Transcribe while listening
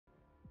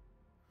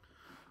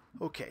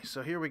Okay,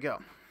 so here we go.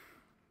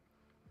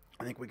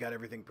 I think we got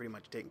everything pretty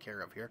much taken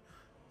care of here.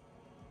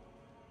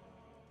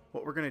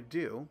 What we're going to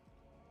do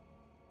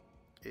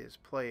is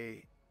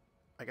play...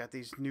 I got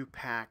these new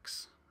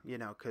packs, you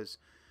know, because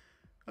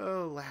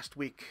last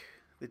week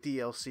the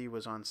DLC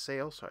was on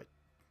sale, so I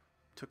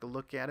took a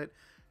look at it.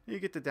 You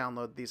get to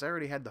download these. I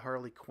already had the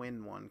Harley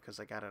Quinn one because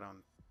I got it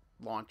on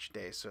launch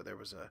day, so there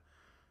was a,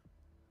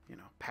 you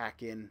know,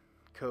 pack-in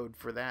code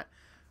for that.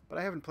 But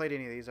I haven't played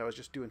any of these. I was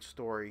just doing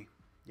story,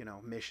 you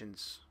know,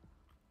 missions,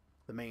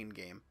 the main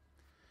game.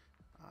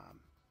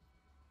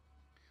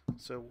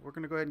 So we're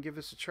going to go ahead and give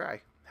this a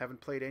try.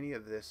 Haven't played any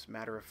of this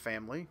matter of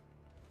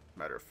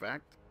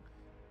fact.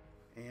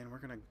 And we're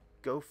going to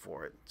go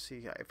for it.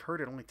 See, I've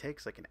heard it only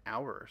takes like an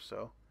hour or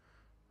so.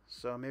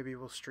 So maybe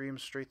we'll stream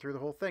straight through the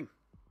whole thing.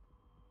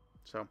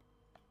 So,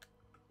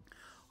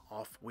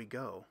 off we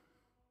go.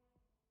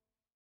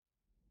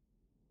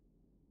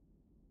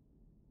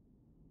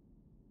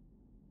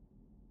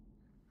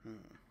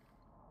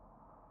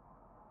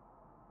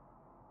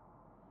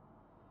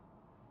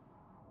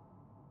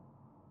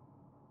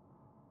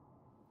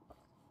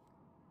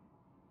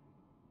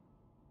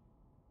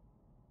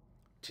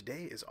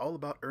 Today is all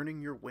about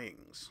earning your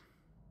wings.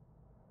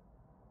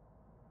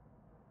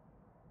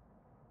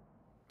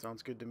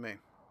 Sounds good to me.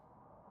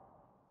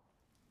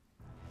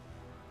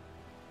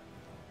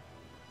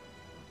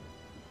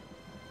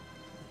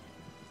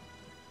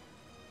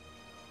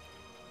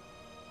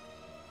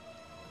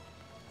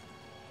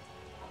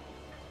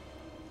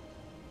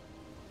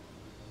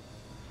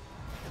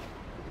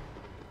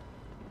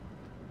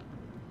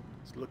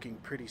 It's looking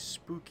pretty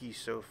spooky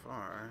so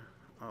far.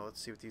 Oh, let's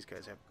see what these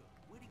guys have.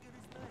 Where'd he get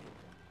his name?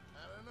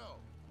 I don't know.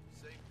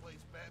 Same place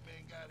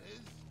Batman got his?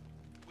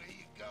 Where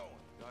you going?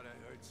 Thought I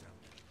heard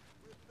something.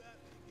 Where'd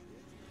Batman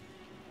get his name?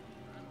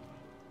 I don't know.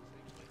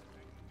 Same place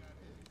Batman got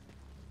his.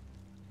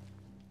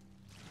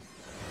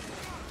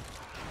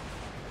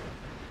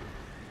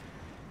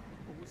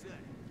 What was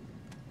that?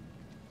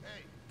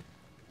 Hey,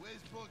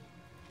 where's Boogie?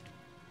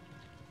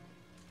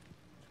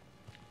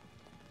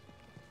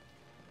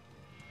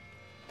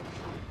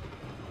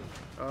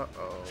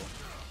 Uh-oh.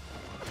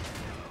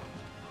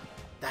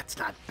 That's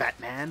not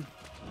Batman.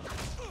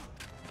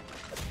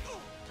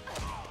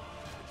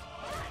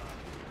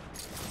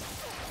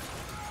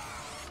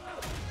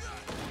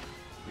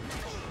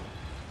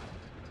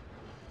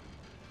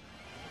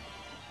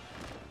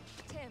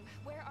 Tim,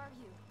 where are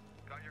you?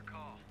 Got your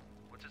call.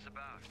 What's this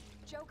about?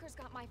 Joker's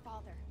got my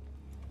father.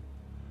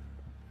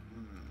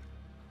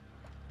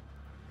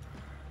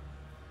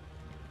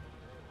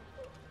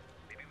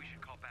 Maybe we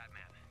should call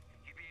Batman.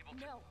 He'd be able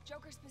to... No,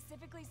 Joker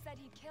specifically said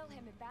he'd kill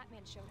him if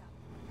Batman showed up.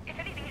 If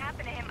anything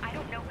happened to him, I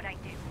don't know what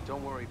I'd do.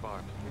 Don't worry,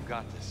 Barb. We've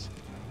got this.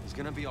 He's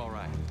gonna be all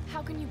right.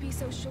 How can you be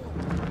so sure?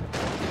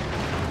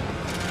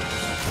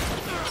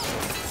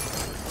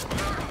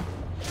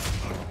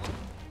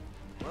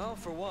 Well,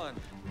 for one,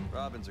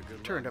 Robin's a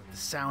good Turned up the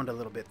sound a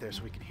little bit there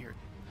so we can hear it.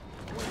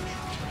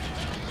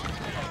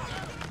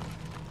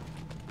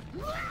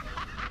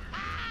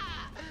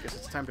 Guess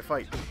it's time to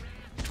fight.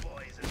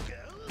 Boys and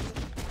girls,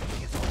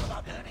 it's all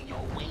about earning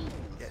your wings.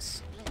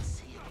 Yes. Let's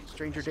see if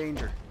Stranger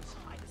danger.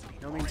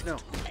 No means no.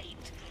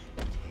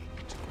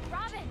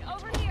 Robin,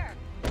 over here!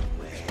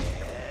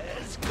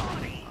 Where's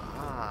Connie?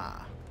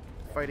 Ah.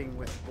 Fighting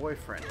with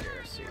boyfriend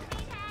here, see.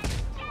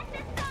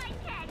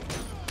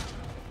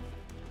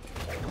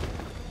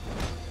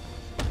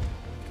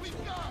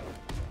 We've got him.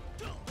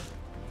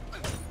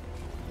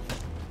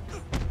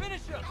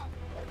 Finish him!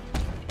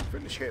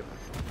 Finish him.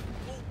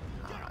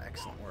 Ah,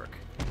 excellent work.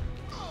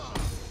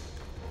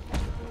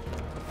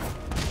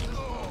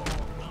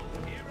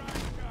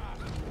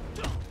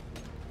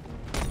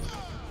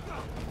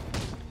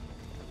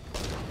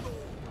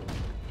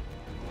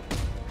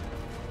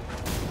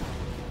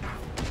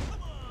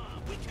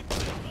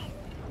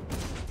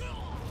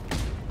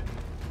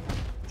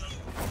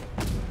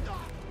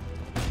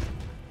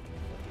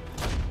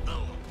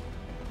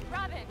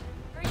 Robin,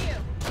 for you!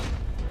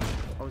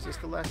 Oh, is this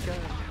the last guy?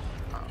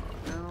 Oh,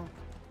 no.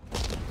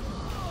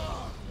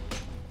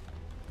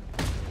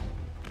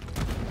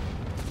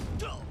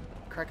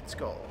 Cracked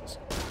skulls.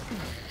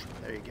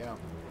 There you go.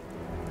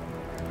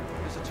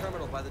 There's a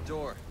terminal by the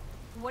door.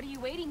 What are you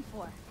waiting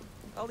for?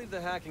 I'll leave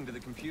the hacking to the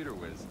computer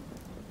whiz.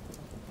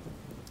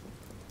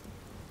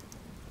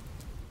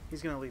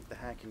 He's gonna leave the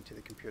hacking to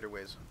the computer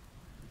whiz.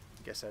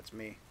 Guess that's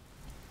me.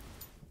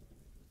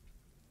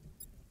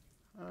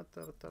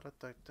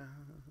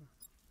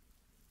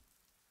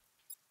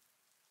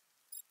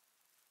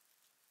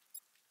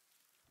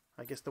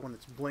 I guess the one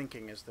that's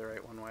blinking is the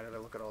right one. Why did I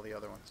look at all the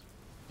other ones?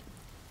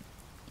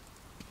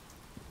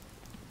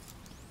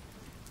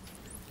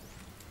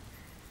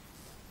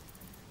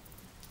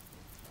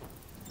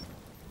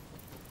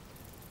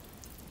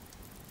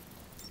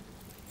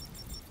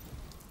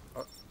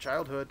 Oh,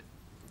 childhood.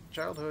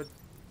 Childhood.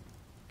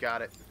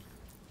 Got it.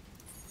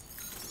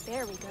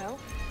 There we go.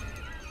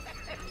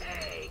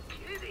 Hey,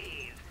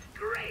 kiddies!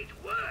 Great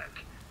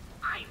work!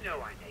 I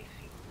know I may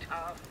seem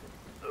tough,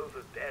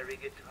 overbearing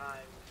at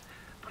times,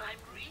 but I'm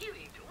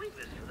really doing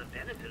this for the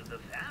benefit of the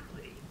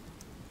family.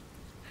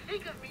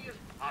 Think of me as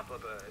Papa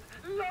Bird,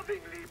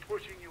 lovingly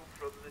pushing you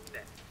from the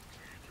nest.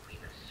 You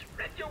either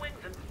spread your wings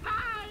and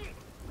fly,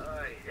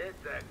 or hit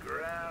the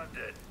ground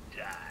and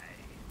die.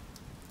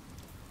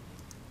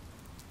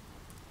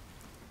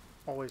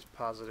 Always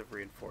positive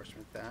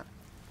reinforcement, that.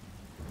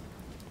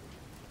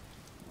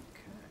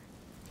 Okay.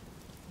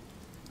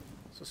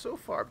 So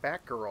far,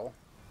 Batgirl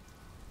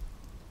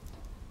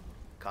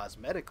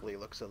cosmetically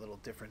looks a little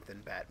different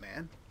than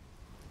Batman.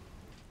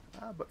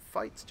 But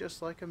fights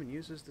just like him and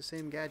uses the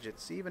same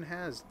gadgets. He even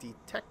has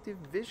detective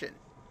vision.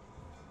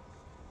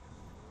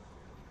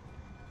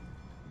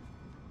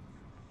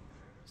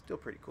 Still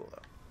pretty cool,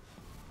 though.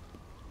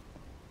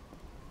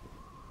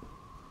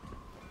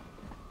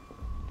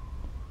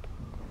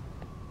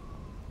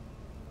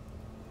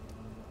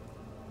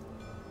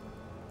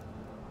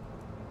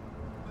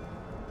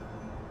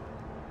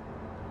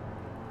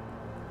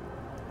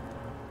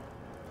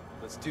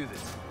 Let's do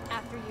this.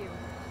 After you.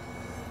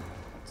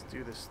 Let's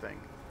do this thing.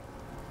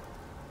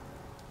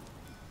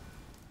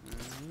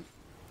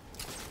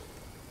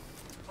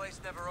 This place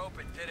never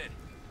opened, did it?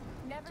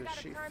 Never Does got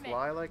a she permit.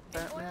 fly like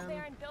An oil Batman?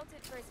 baron built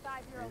it for his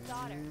 5-year-old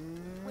daughter.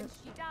 When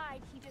she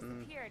died, he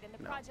disappeared and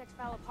the project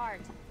fell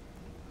apart.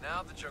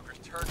 Now the Joker's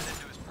turned it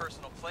into his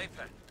personal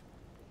playpen.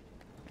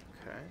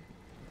 Okay.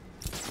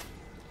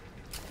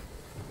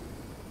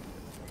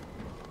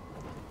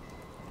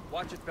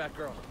 Watch it,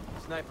 Batgirl.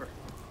 Sniper.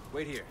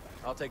 Wait here.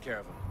 I'll take care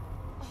of him.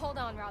 Hold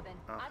on, Robin.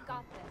 I've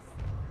got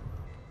this.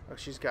 Oh,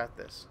 she's got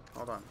this.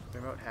 Hold on.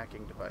 Remote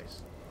hacking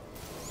device.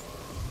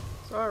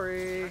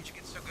 Sorry. How'd you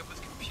get so good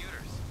with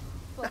computers?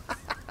 Books.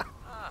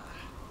 Ah,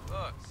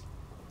 books.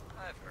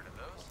 I've heard of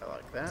those. I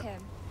like that.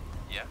 Tim.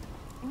 Yeah?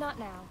 Not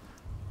now.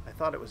 I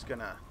thought it was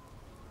gonna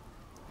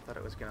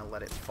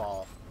let it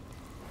fall.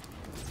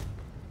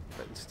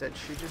 But instead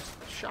she just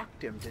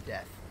shocked him to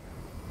death.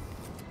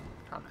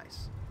 How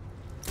nice.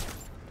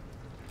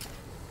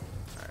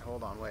 Alright,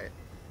 hold on, wait.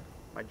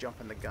 Am I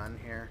jumping the gun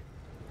here?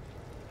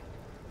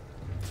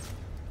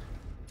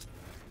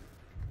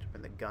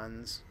 Jumping the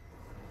guns.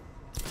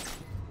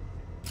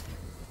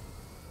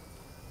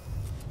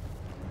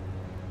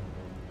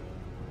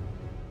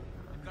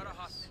 I've got a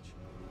hostage.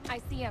 I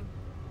see him.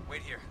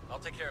 Wait here. I'll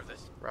take care of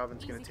this.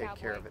 Robin's gonna Easy, take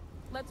care cowboy. of it.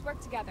 Let's work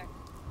together.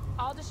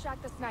 I'll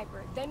distract the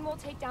sniper, then we'll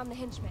take down the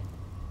henchman.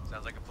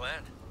 Sounds like a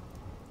plan.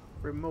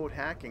 Remote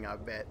hacking, I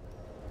bet.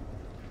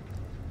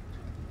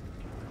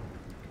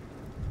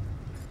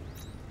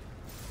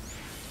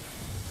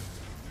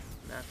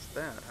 That's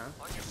that, huh?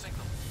 On your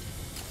signal.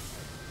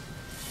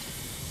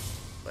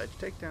 Ledge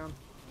takedown.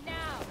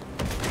 Now!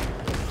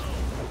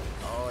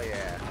 Oh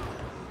yeah.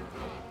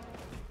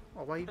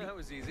 Oh, why you? That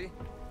was easy.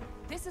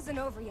 This isn't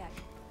over yet.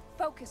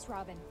 Focus,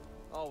 Robin.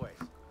 Always.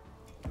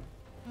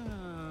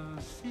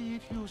 See,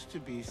 it used to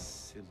be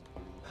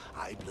simple.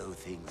 I blow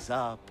things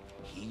up,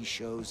 he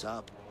shows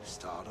up,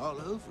 start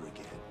all over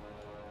again.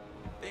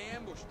 They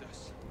ambushed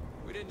us.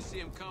 We didn't see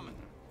him coming.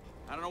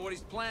 I don't know what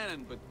he's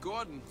planning, but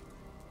Gordon,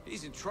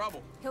 he's in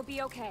trouble. He'll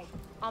be okay.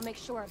 I'll make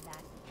sure of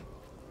that.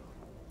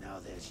 Now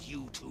there's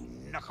you two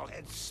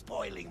knuckleheads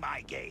spoiling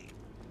my game.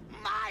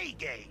 My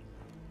game!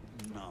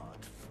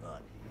 Not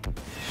fun.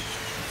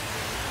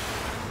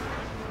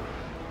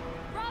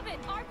 Robin,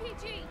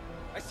 RPG!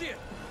 I see it.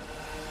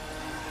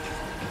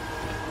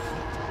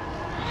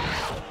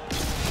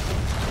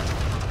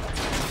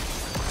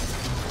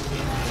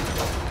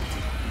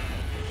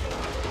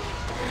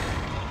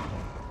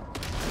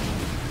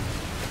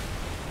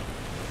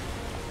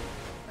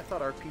 I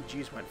thought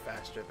RPGs went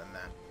faster than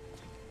that.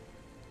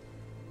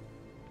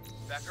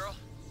 Batgirl,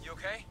 you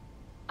okay?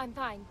 I'm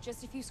fine,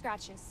 just a few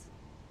scratches.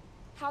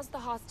 How's the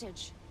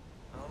hostage?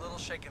 A little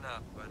shaken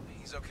up, but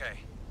he's okay.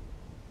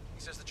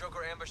 He says the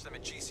Joker ambushed them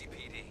at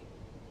GCPD.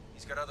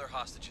 He's got other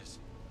hostages.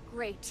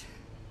 Great.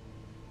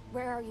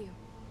 Where are you?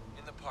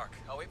 In the park.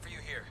 I'll wait for you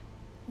here.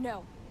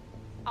 No.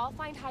 I'll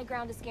find high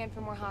ground to scan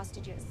for more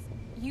hostages.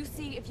 You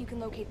see if you can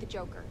locate the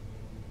Joker.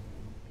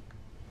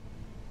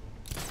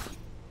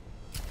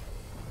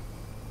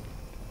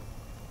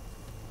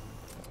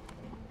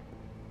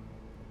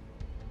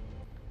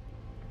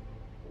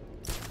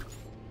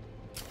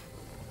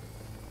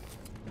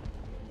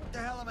 What the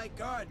hell am I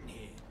guarding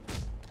here?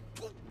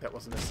 That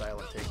wasn't a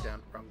silent takedown.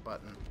 Wrong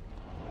button.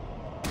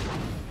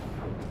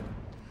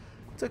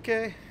 It's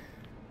okay.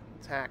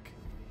 Let's hack.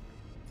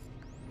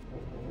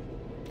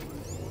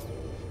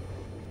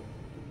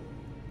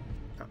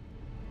 Oh.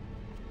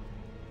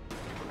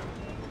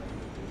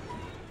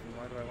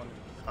 Why do I want to...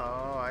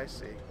 Oh, I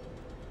see.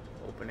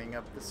 Opening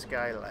up the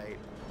skylight.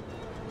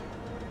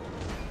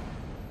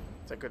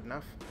 Is that good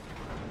enough?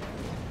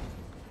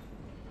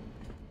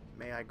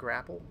 May I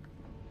grapple?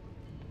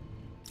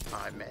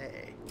 I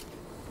may.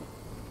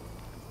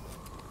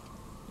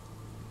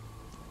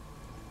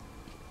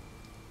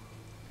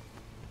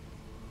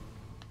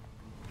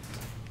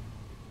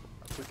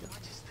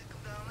 Just think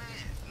of down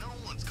there. No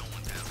one's going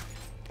down.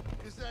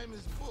 Because I'm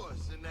his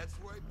boss, and that's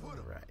where I put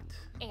him.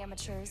 Right.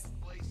 Amateurs.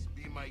 Place,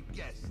 be my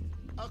guest.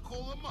 I'll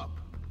call him up.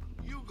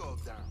 You go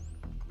down.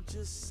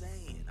 Just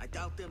saying. I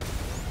doubt them.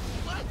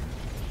 What?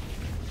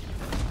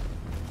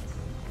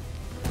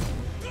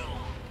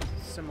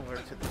 Similar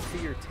to the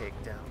fear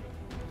takedown,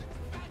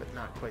 but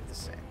not quite the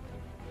same.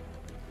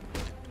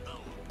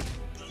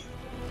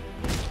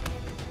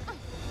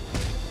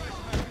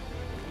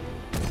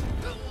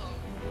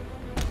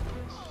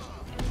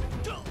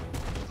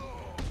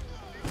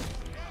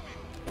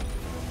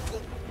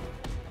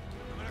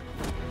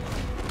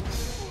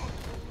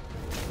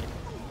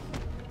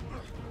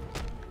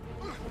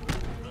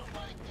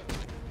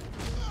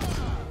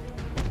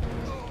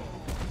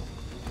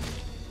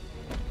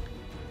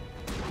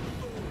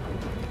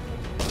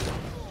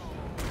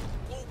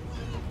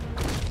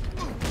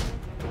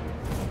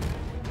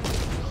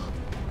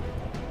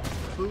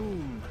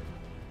 Boom!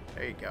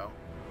 There you go.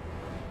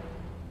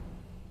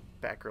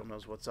 Batgirl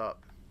knows what's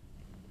up.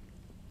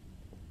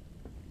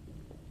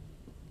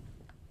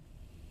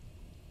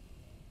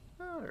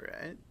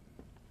 Alright.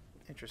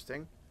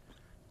 Interesting.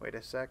 Wait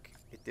a sec.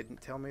 It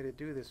didn't tell me to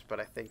do this, but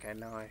I think I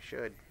know I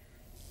should.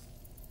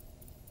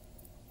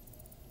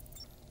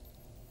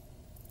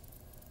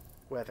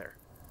 Weather.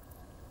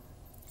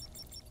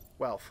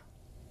 Wealth.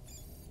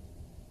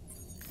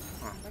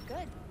 Huh. We're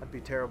good. I'd be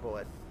terrible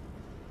at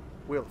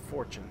Wheel of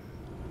Fortune.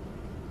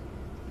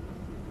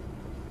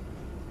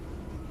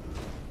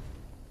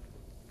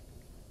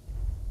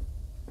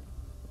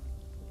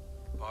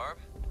 Barb?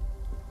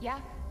 Yeah?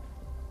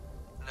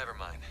 Never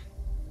mind.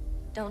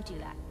 Don't do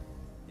that.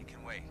 It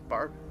can wait.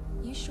 Barb?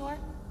 You sure?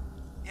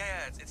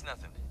 Yeah, it's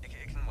nothing. It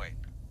can wait.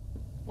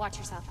 Watch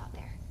yourself out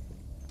there.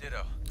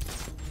 Ditto.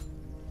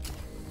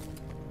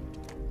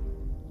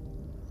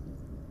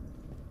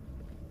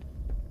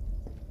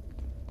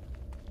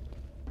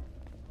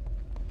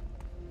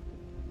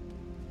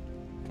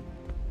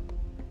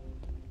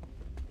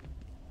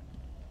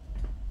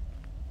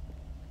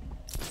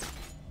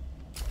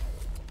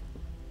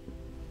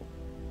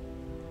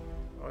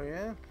 Oh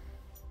yeah?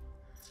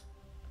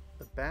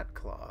 The Bat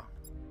Claw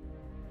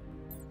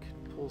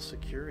can pull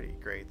security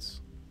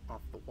grates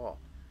off the wall.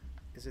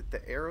 Is it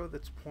the arrow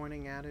that's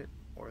pointing at it,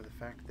 or the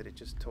fact that it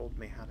just told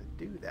me how to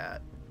do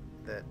that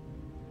that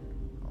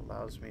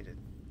allows me to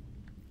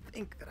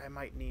think that I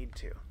might need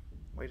to?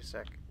 Wait a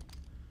sec.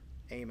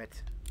 Aim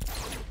it.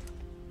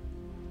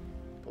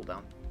 Pull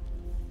down.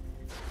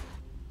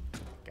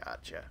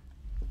 Gotcha.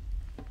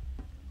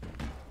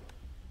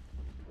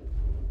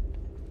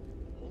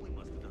 Only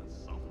must have done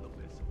something to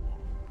piss him off.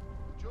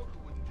 The Joker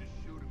wouldn't just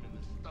shoot him in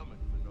the stomach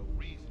for no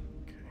reason.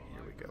 Okay,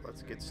 here we go.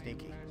 Let's get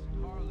sneaky.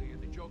 Harley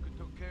and the Joker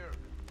took care of it.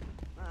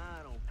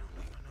 I don't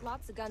believe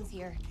Lots of guns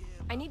here.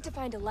 I need to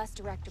find a less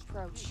direct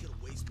approach. He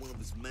should waste one of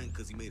his men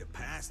because he made a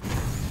pass.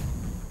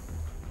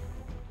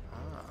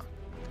 Ah.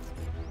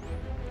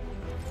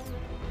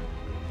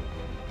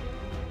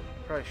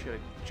 Probably should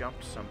have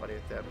jumped somebody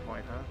at that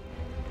point, huh?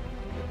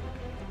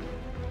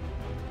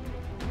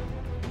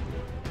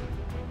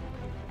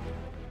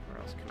 Where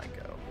else can I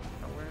go?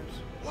 Nowhere's.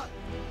 What?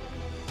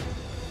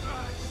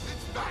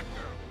 It's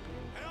Batgirl.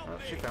 Help Oh,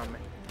 me. she found me.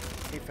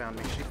 He found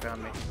me. She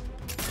found me.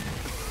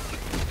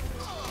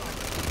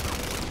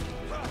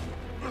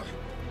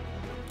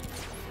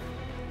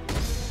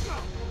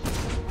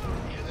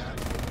 Hear that?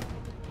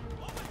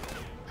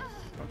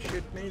 Don't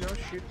shoot me. Don't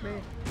shoot me.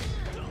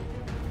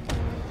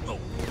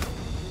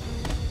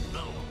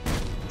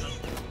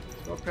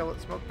 Smoke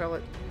pellet. Smoke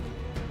pellet.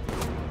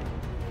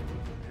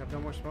 Have no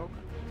more smoke?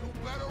 You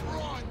better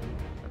run.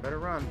 I better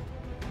run.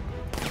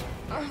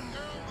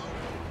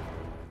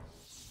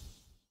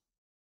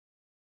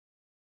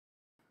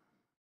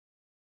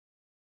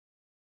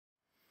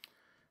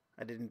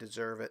 I didn't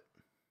deserve it.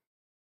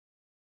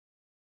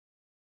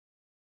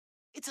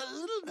 It's a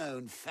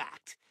little-known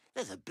fact.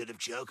 There's a bit of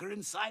Joker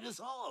inside us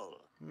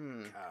all.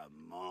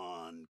 Come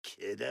on,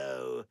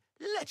 kiddo.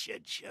 Let your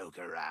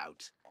Joker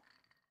out.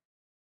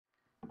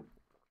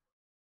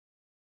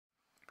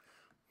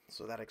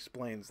 So that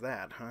explains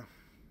that, huh?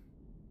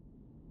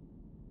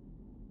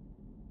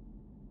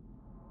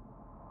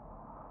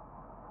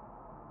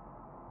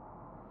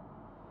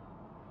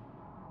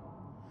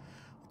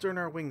 Let's earn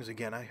our wings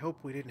again. I hope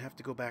we didn't have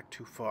to go back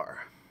too far.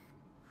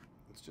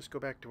 Let's just go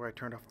back to where I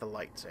turned off the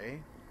lights, eh?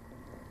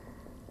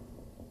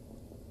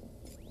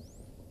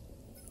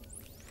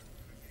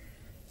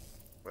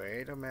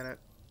 Wait a minute.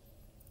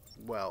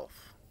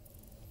 Wealth.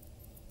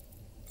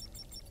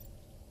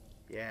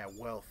 Yeah,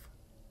 wealth.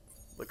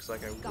 Looks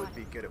like I would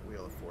be good at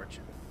Wheel of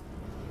Fortune.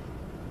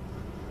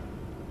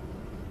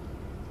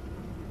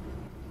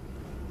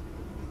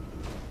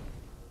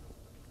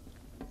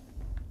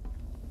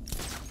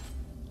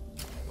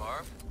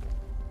 Barb?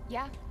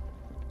 Yeah?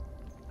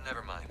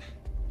 Never mind.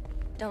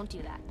 Don't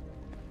do that.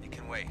 It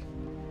can wait.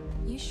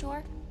 You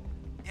sure?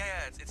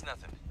 Yeah, it's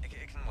nothing. It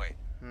can wait.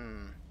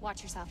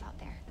 Watch yourself out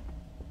there.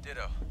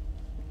 Ditto.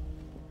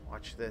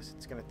 Watch this.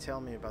 It's gonna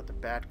tell me about the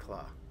Bat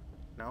Claw.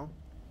 No?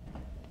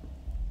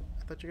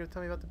 I thought you were gonna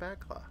tell me about the Bat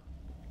Claw.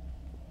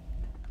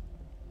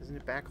 Isn't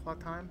it Bat Claw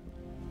time?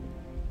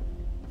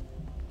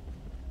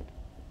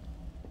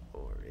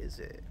 Or is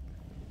it?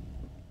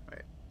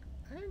 Wait.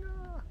 Hang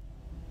on.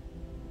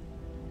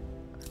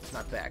 it's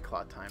not Bat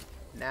Claw time.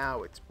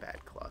 Now it's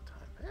Bat Claw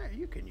time. Hey,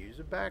 you can use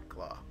a Bat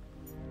Claw.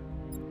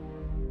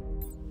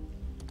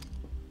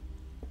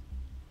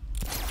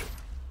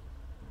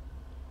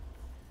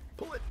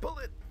 Pull it, pull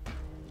it!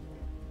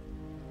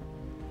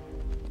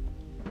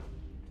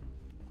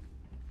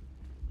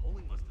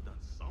 Holy must have done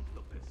something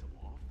to piss him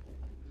off.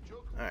 The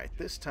Joker. Alright,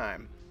 this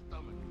time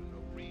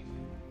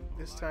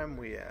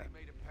we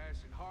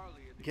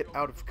get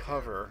out of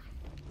cover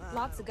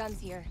Lots of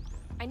guns here.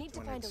 I need to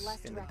when find a it's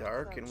less in the direct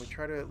dark, approach. and we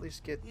try to at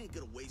least get He ain't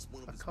gonna waste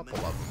one of a his couple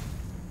men. of them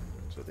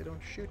so they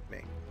don't shoot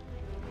me.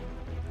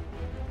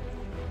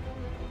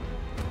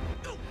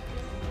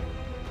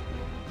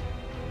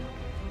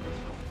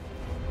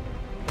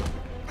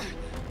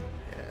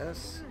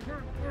 Yes.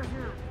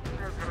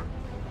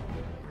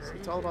 See,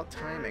 it's all about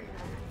timing.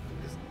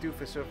 This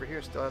doofus over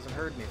here still hasn't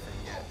heard anything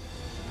yet.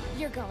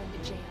 You're going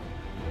to jail.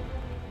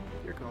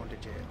 You're going to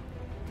jail.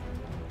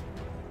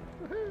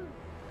 Woohoo!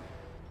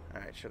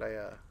 Alright, should I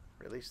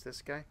release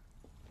this guy?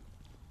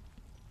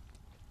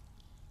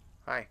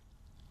 Hi.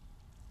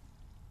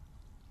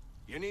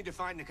 You need to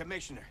find the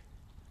commissioner.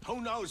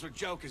 Who knows what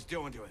Joker's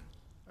doing to him?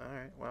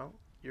 Alright, well,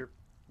 you're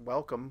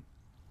welcome.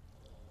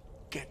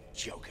 Get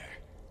Joker.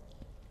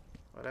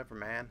 Whatever,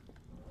 man.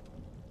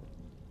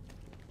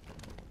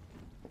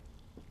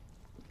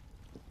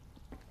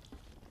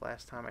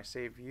 Last time I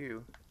saved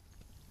you.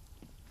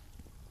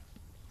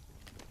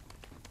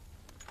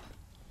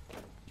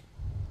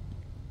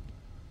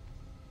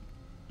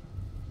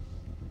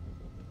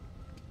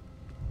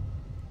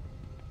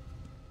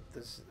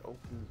 This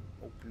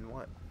open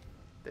what?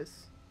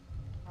 This?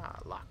 Ah,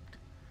 locked.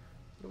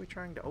 What are we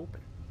trying to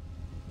open?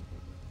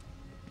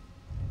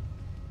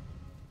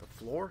 The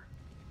floor?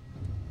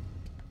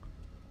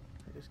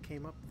 I just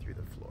came up through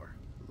the floor.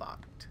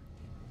 Locked.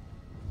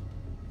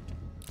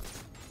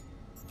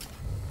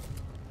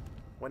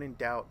 When in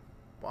doubt,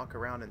 walk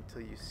around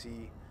until you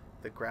see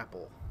the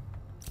grapple.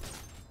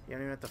 You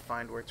don't even have to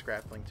find where it's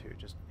grappling to.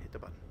 Just hit the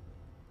button.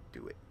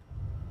 Do it.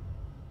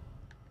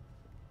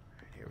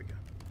 Alright, here we go.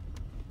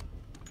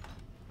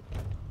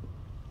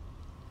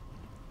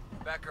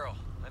 Batgirl,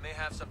 I may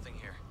have something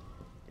here.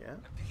 Yeah?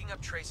 I'm picking up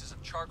traces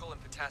of charcoal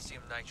and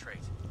potassium nitrate.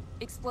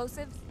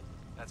 Explosives?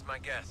 That's my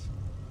guess.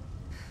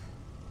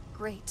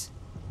 Great.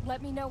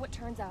 Let me know what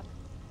turns up.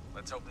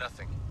 Let's hope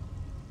nothing.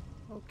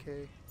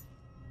 Okay.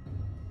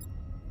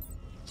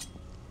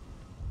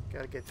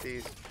 Gotta get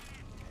these.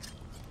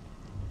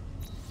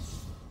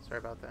 Sorry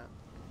about that.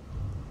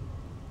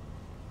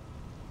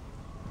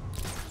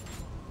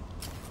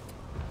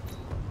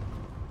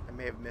 I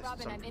may have missed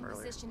Robin, I'm something in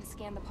earlier. position to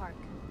scan the park.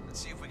 Let's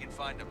see if we can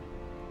find him.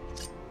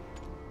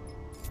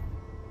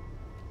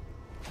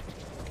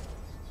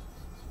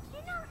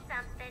 You know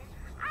something?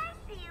 I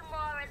see you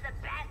more as a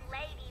bat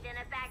lady than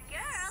a bat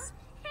girl.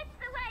 It's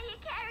the way you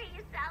carry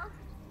yourself.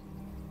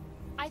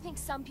 I think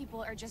some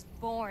people are just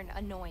born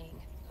annoying.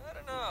 I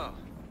don't know.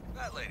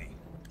 That lady.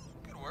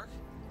 Good work.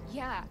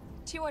 Yeah,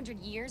 200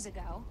 years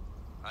ago.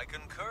 I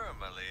concur,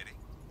 my lady.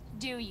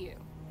 Do you?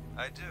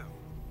 I do.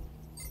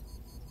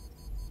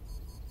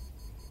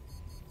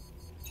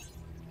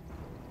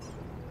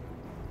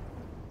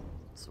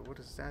 So what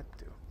does that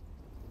do?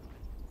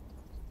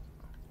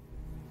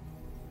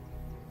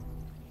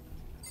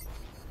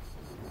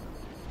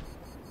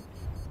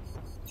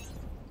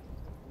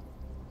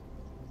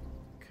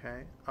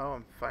 Okay. Oh,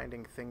 I'm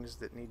finding things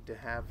that need to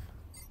have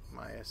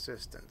my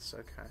assistance.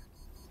 Okay.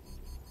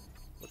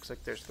 Looks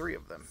like there's 3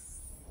 of them.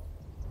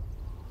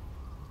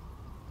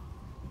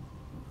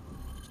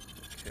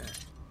 Okay.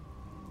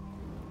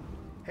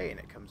 Hey, and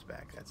it comes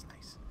back. That's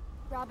nice.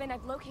 Robin,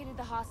 I've located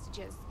the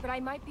hostages, but I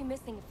might be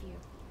missing a few.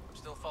 I'm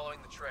still following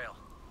the trail.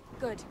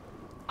 Good.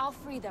 I'll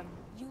free them.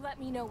 You let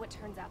me know what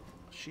turns up.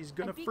 She's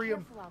gonna And be free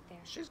him. careful out there.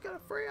 She's gonna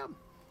free him.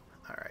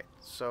 Alright,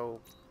 so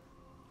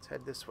let's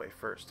head this way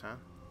first, huh?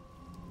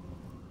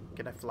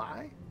 Can I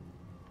fly?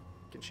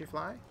 Can she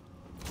fly?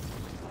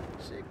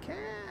 She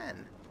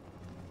can!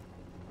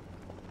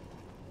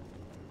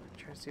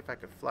 Try to see if I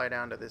could fly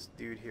down to this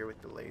dude here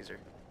with the laser.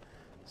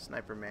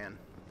 Sniper man.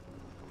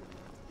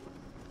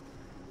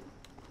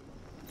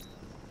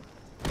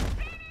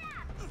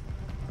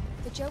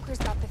 The Joker's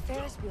got the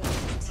Ferris wheel in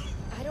it.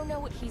 I don't know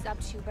what he's up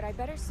to, but I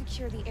better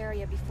secure the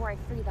area before I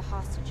free the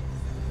hostages.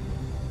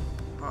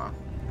 Huh.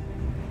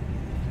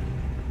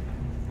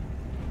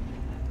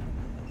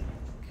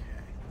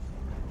 Okay.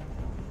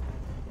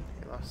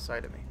 He lost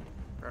sight of me.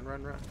 Run,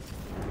 run, run.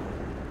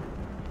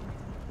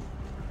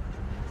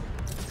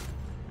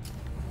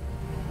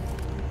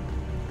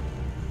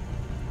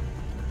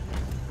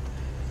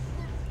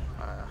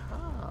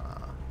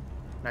 Aha.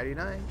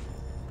 99.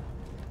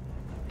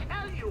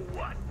 Tell you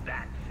what,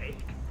 that fake.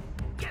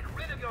 Get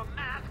rid of your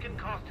mask and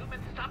costume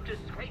and stop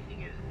disgracing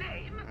his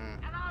name,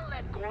 and I'll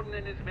let Gordon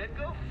and his men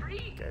go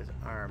free. Guy's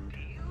armed.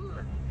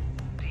 Deal?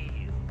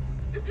 Deal.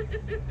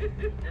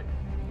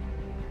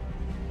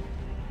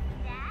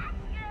 That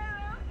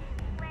girl,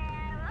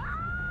 where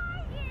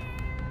are you?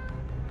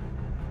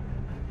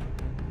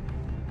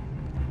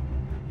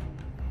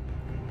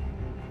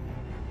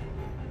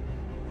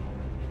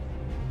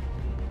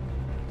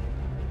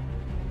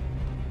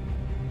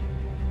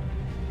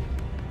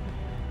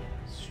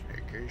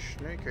 He's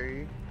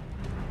sneaky.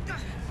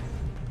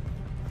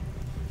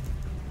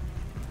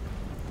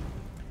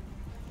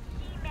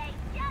 She may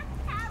just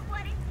have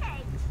what it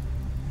takes.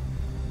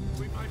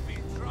 We might be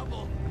in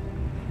trouble.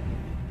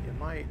 You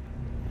might.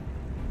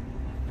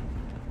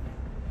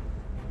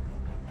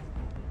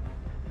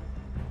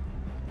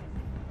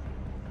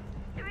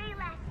 Three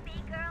left,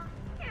 B-girl.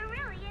 It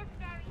really is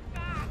very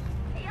sad.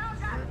 They all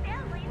got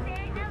families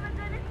they're never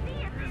gonna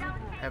see if they don't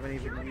take Haven't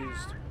even you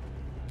used now.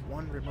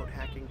 one remote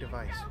hacking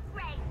device. So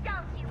great,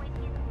 don't you, with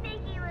your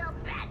sneaky little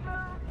bat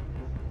move?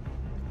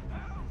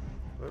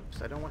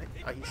 Whoops, I don't want to.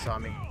 Oh, he saw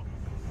me.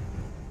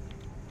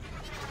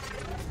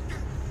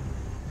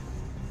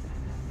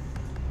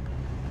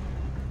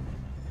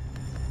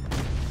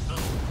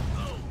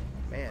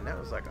 Man, that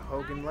was like a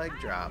Hogan leg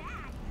drop. Alright,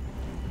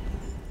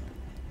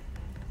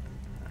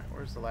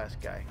 where's the last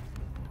guy?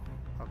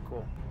 Oh,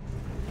 cool.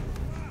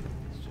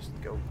 Let's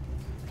just go.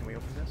 Can we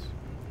open this?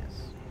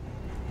 Yes.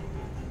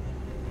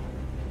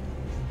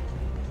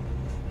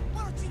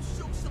 Why don't you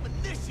show some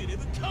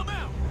initiative and come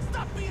out?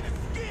 Stop being a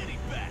scaredy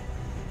bat!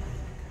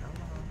 Come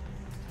on.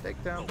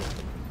 Take down.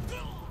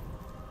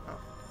 Oh,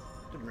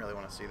 didn't really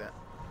want to see that.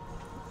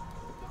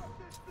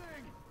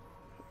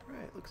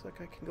 Alright, looks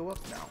like I can go up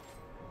now.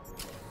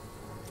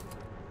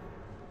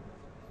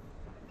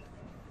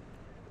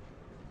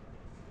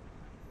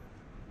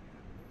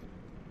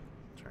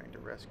 Trying to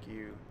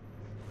rescue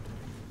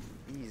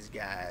these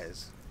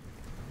guys.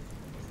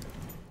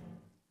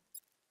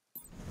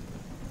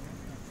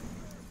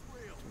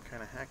 Some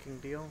kind of hacking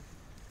deal?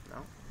 No.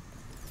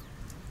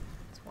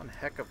 It's one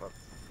heck of a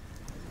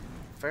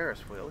Ferris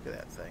wheel. Look at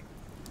that thing.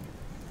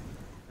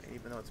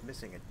 Even though it's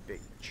missing a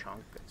big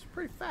chunk, it's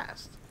pretty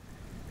fast.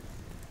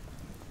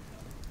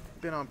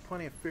 Been on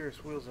plenty of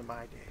Ferris wheels in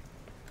my day.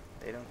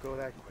 They don't go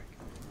that quick.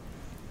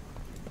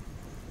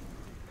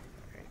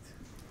 Alright.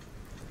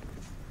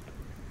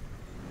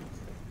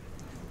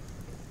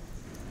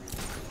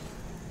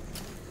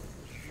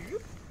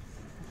 Zoop.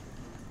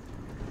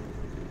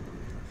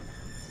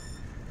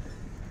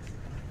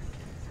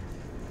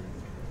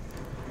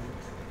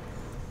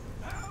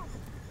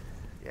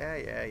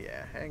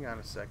 Yeah. Hang on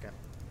a second.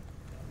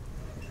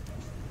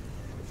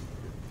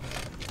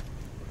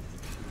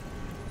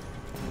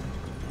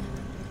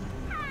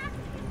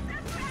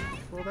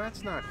 Well,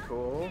 that's not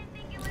cool.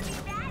 Think it would be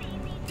that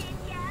easy, did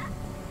ya?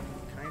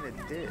 Kinda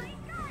did.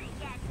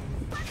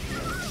 What's the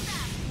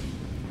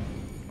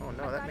holdup? Oh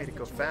no, that made it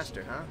go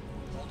faster, huh?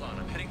 Hold on,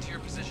 I'm heading to your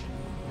position.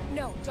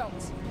 No,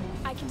 don't.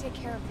 I can take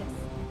care of this.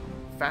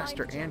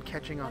 Faster and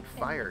catching on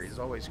fire is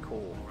always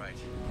cool. Right.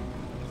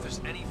 If there's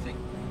anything...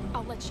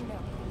 I'll let you know.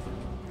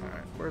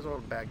 Alright, where's all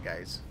the bad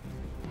guys?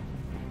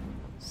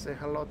 Say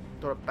hello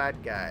to the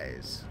bad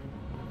guys.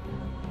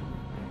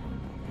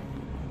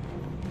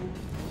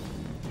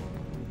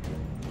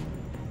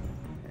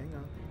 Hang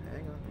on.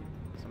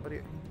 Somebody...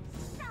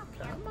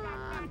 Come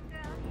on.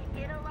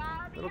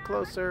 A little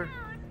closer.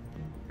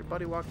 Your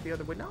buddy walked the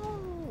other way.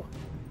 No!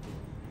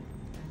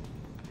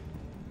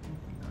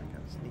 I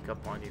gotta sneak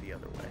up on you the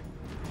other way.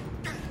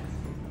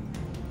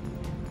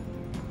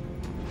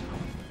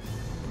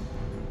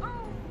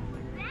 Oh,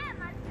 that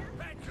must have...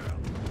 Bad girl!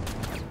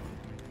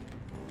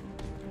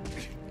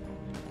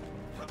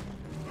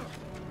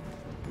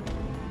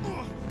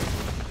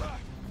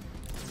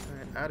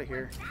 Alright, out of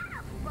here. Is that a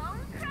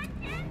bone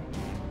cruncher?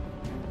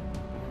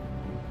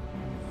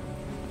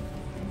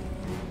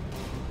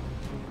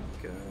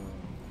 Go.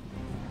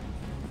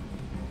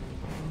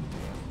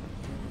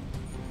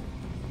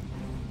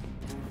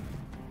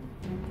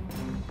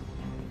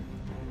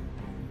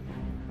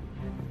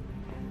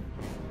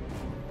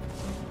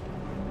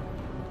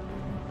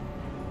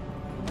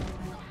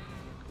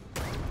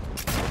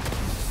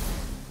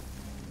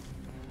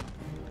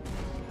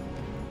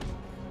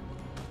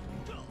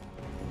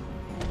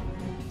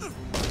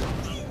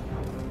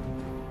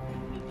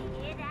 Did you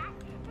hear that?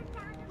 It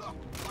sounded... Look,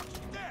 what's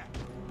that?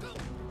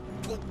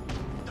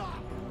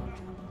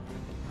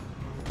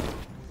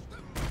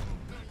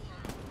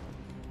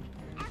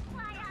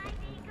 FYI,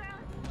 B-girl,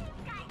 this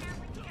guy now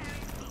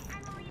insurance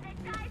and will either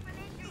die from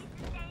injuries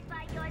sustained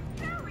by yours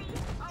truly,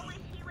 or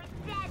wish he was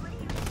dead when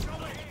he was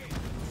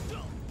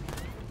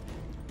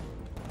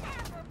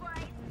careful,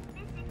 boys.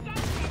 Mr.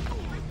 Jason,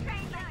 he was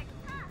trained by...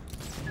 Huh,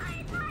 I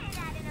admire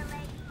that in a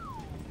lady.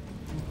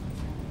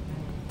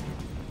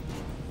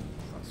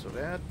 Not so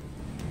bad.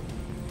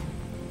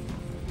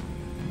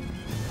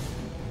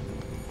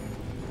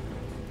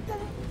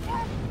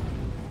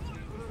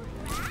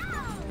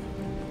 Wow!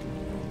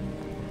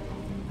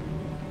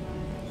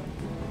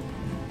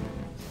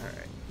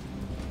 Alright.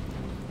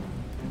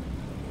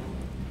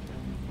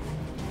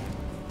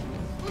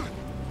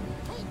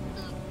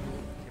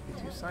 Can't be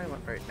too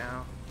silent right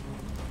now.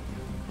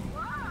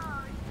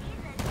 Whoa,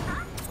 she's a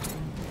tough...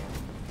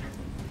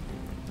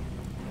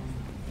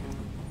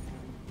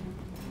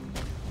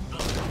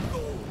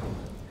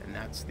 And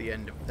that's the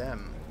end of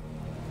them.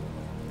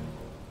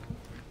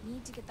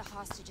 Need to get the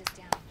hostages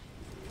down.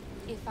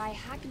 If I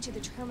hack into the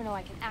terminal,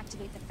 I can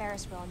activate the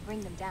Ferris wheel and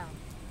bring them down.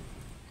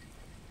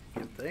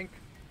 You think?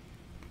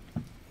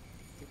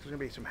 there's gonna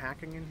be some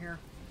hacking in here.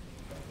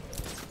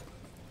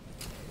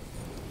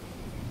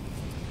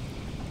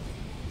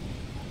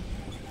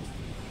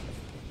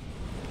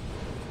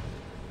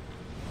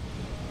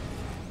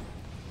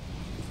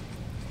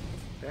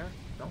 There?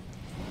 No?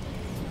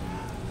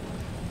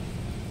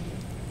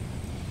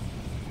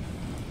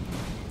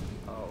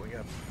 Oh, we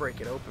gotta break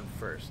it open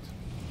first.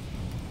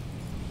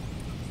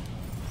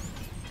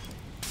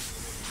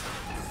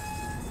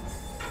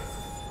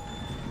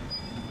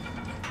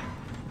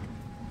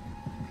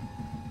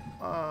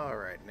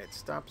 Alright, and it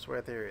stops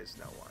where there is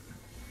no one.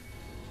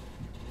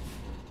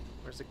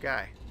 Where's the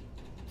guy?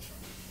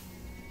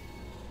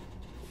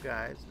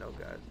 Guys, no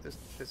guys.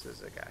 This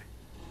is a guy.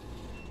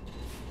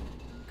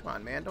 Come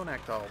on, man, don't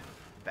act all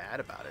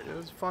bad about it. It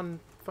was a fun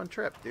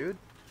trip, dude.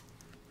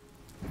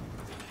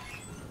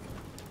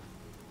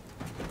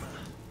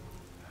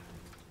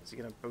 Is he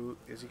gonna boot?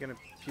 Is he gonna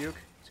puke?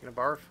 Is he gonna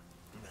barf?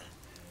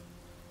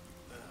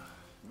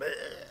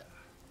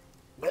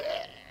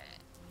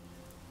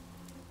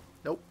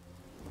 Nope.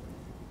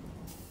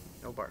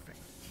 No barfing.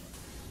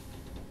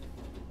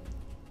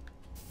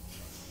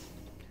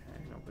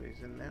 Okay,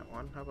 nobody's in that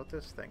one. How about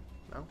this thing?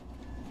 No?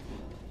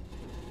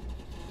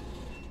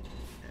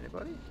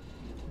 Anybody?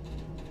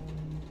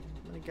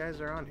 How many guys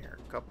are on here?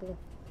 A couple?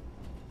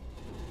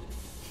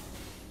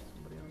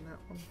 Somebody on that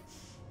one?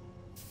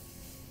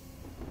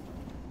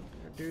 Is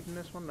there a dude in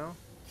this one? No?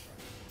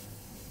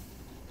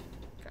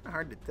 Kinda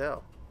hard to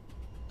tell.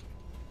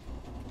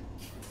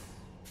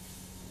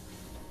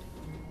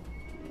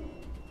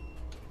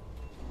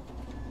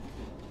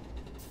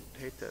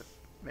 Hate to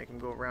make him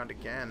go around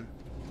again.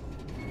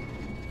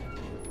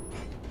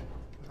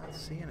 I'm not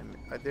seeing him.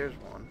 There's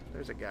one.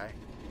 There's a guy.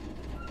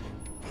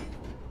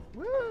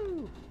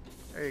 Woo!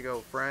 There you go,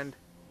 friend.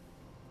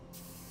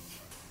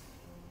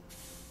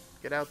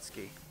 Get out,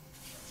 ski.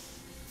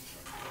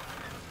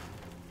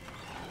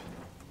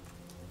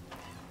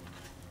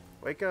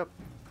 Wake up.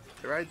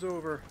 The ride's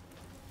over.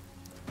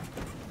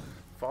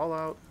 Fall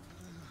out.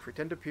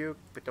 Pretend to puke,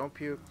 but don't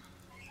puke.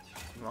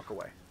 And walk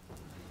away.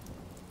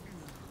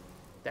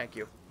 Thank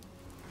you.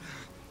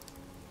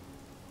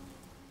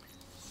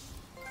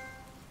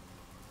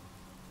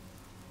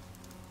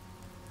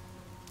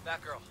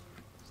 Batgirl,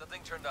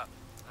 something turned up.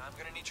 I'm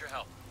gonna need your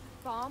help.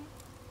 Bomb?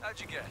 How'd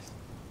you guess?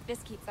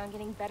 This keeps on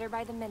getting better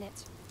by the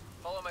minute.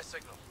 Follow my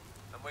signal.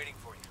 I'm waiting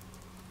for you.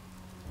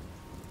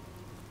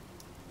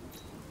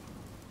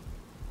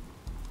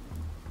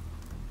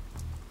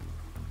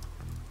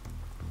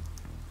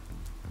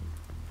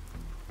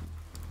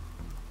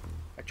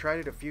 I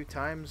tried it a few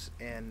times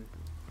and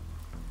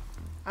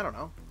I don't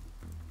know.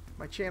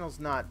 My channel's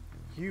not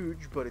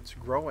huge, but it's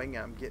growing.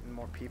 I'm getting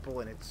more people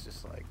and it's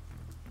just like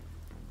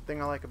the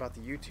thing I like about the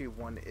YouTube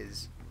one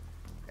is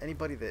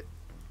anybody that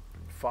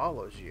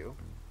follows you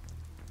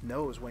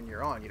knows when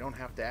you're on. You don't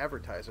have to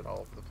advertise it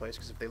all over the place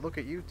because if they look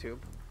at YouTube,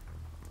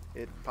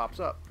 it pops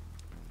up.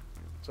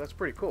 So that's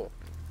pretty cool.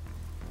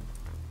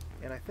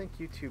 And I think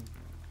YouTube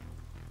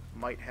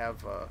might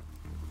have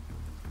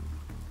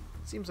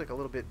seems like a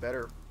little bit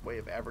better way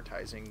of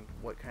advertising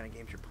what kind of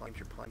games you're playing.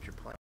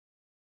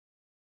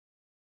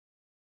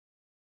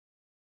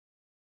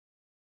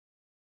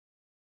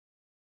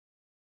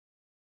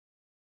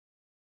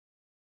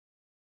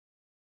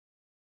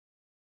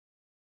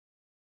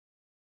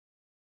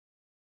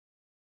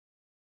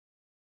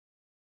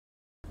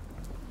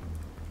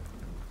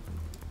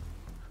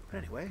 But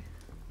anyway,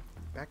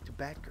 back to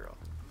Batgirl.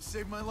 You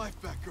saved my life,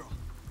 Batgirl.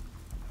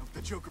 I hope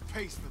the Joker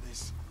pays for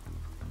this.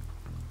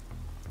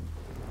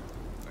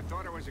 I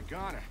thought I was a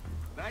goner.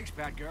 Thanks,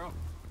 Batgirl.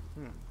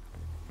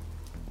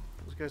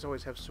 Those guys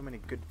always have so many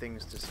good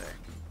things to say.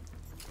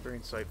 Very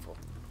insightful.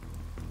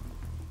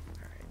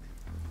 Alright.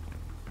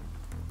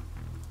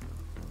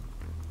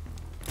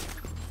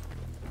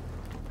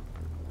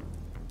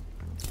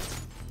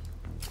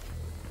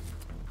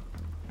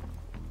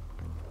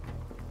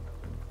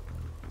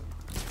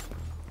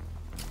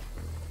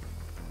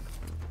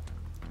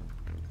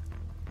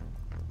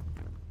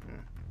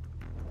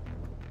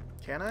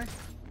 Can I?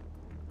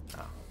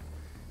 Oh.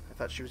 I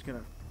thought she was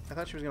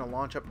gonna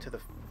launch up to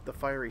the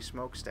fiery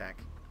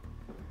smokestack.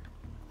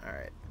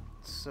 Alright.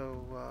 So,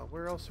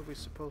 where else are we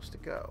supposed to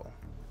go?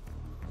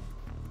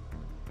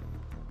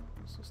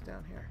 What's this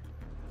down here?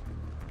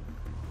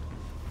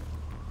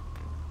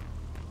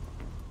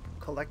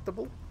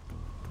 Collectible?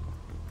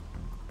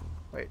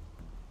 Wait.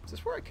 Is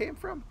this where I came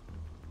from?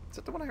 Is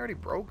that the one I already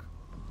broke?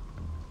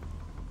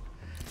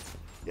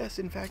 Yes,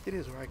 in fact, it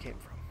is where I came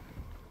from.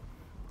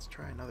 Let's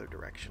try another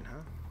direction,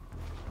 huh?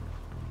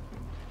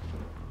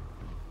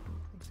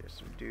 I think there's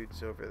some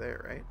dudes over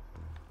there, right?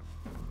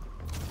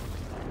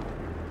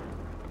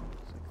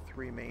 There's like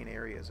 3 main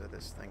areas of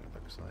this thing, it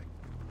looks like.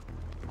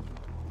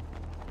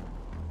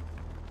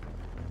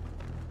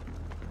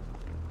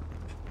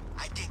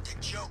 I think the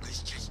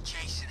Joker's just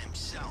chasing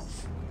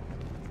himself.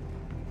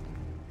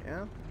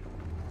 Yeah?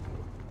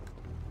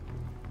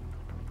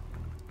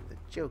 The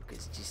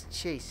Joker's just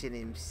chasing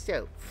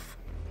himself.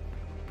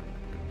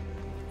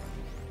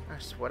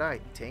 That's what I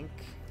think.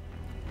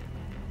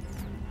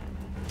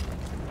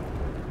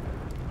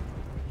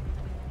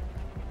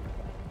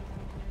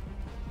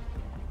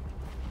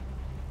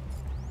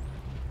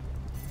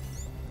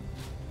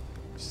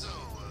 So,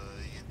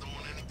 you doing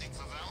anything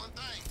for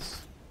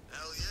Valentine's?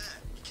 Hell yeah.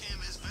 You can't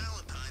miss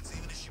Valentine's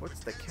even if you What's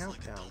the pretend like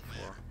it countdown don't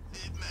for? matter.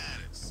 It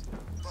matters.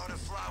 Butter,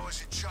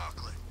 flowers, and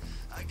chocolate.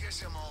 I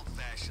guess I'm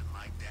old-fashioned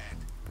like that.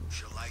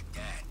 She'll like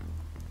that.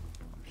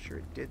 I'm sure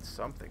it did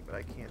something, but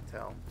I can't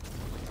tell.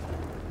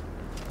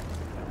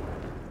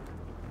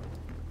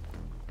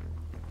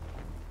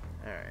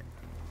 Alright.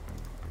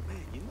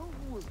 Man, you know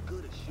who was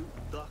good at shooting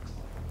ducks?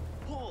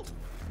 Paul.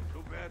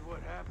 Too bad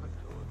what happened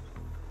to him.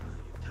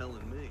 You're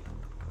telling me.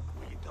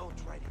 Well, you don't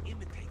try to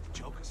imitate the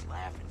Joker's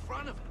laugh in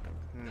front of him.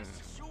 That's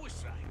a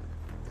suicide.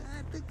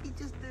 I think he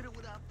just did it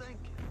without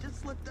thinking.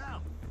 Just slipped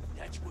out.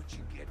 That's what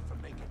you get for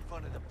making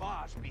fun of the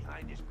boss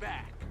behind his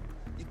back.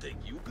 You think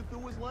you could do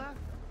his laugh?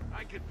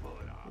 I could pull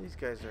it off. These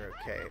guys are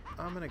okay.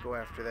 I'm gonna go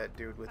after that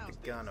dude with the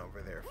gun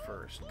over there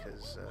first,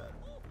 because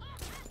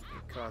he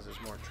causes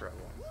more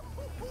trouble.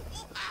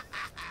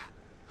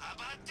 How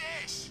about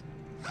this?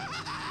 I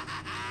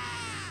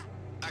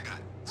got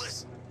it.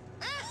 Listen.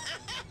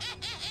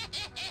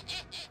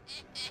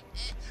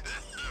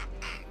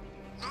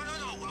 No,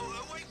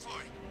 wait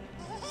for it.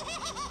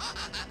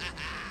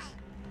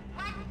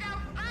 What's so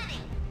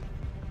funny?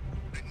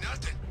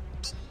 Nothing.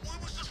 What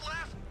was this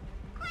laugh?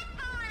 Quit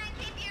fooling and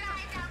keep your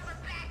eyes out for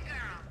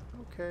Batgirl.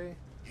 Okay.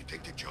 You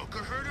think the Joker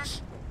heard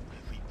us?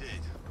 If he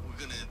did, we're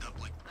gonna end up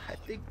like... I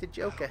think the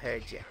Joker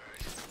heard you.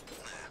 He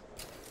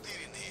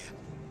didn't hear.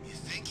 You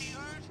think he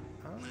heard?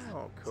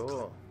 Oh,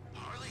 cool.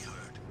 Harley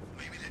heard.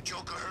 Maybe the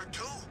Joker heard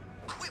too.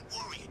 Quit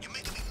worrying. You're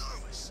making me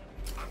nervous.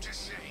 I'm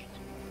just saying.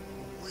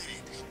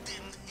 Really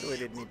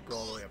didn't need to go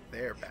all the way up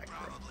there back then.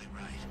 Probably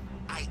right.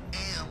 I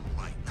am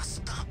right. Now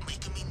stop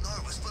making me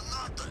nervous for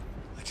nothing.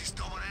 I just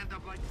don't want to end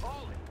up like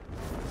Paulie.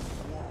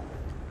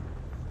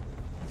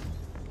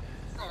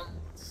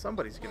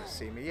 Somebody's gonna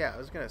see me. Yeah, I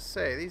was gonna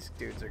say, these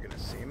dudes are gonna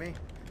see me.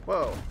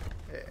 Whoa.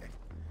 Hey.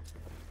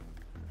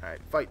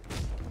 Alright, fight.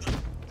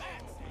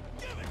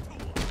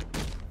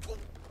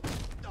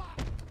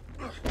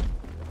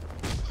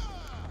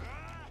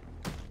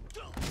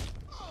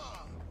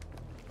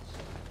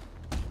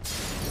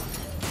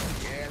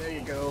 Yeah, there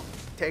you go.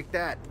 Take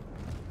that.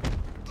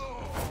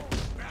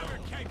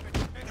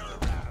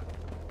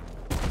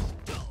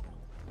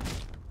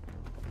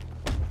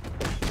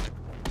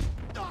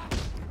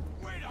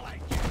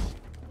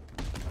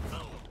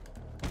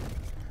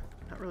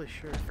 Not really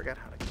sure. I forgot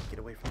how to get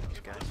away from those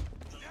guys.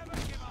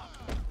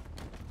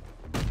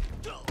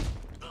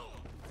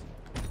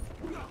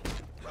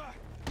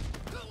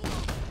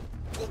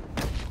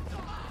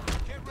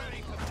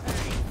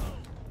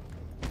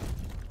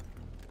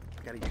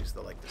 Gotta use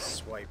the the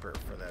swiper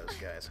for those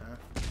guys, huh?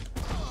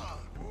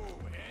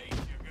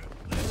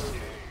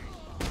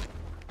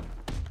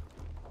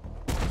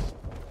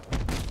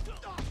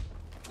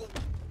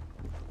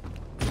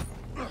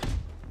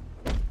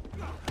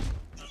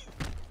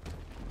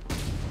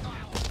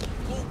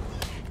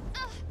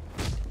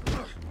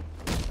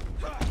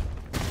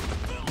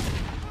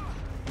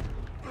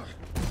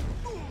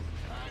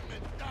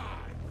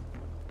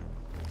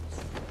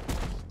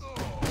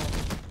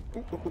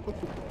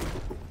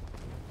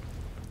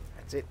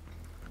 That's it.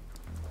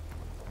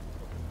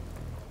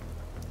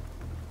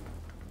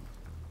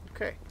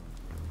 Okay.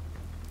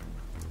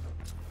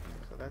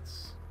 So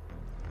that's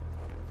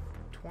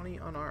 20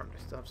 unarmed. I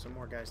still have some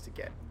more guys to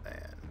get. And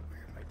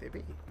where might they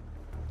be?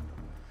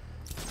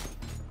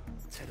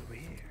 Let's head over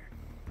here.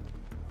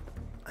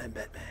 I'm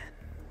Batman.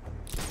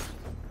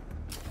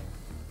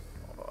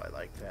 Oh, I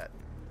like that.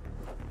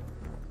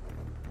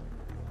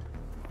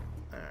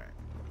 Alright.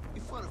 It'd be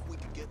fun if we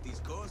could get these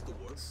cars to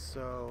work.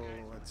 So,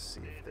 let's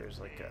see if there's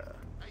like a...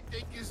 I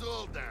think he's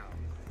all down.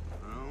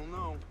 I don't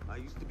know. I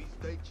used to be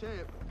state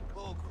champ.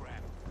 Bull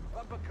crap.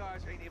 Bumper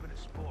cars ain't even a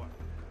sport.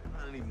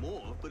 Not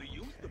anymore, but it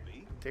used to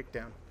be.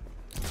 Takedown.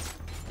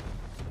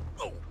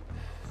 Oh,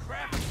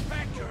 crap!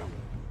 Batgirl!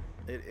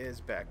 It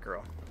is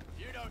Batgirl.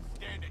 You don't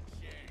stand a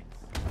chance.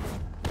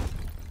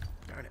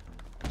 Darn it.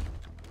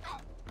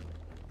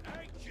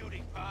 Hey,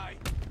 cutie pie.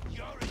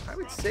 You're in I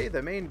would trouble. say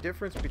the main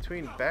difference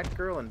between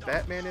Batgirl and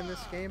Batman in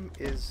this game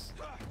is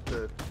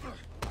the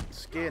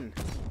skin.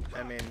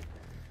 I mean,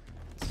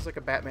 this is like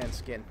a Batman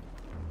skin.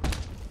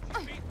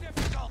 Be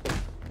difficult.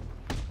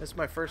 This is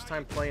my first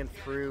time playing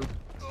through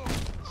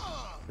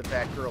the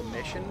Batgirl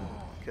mission,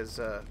 because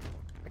I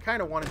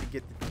kind of wanted to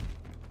get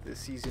the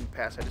season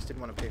pass. I just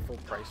didn't want to pay full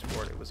price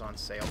for it. It was on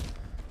sale,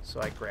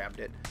 so I grabbed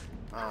it.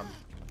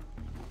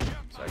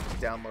 So I just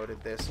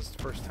downloaded this. This is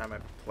the first time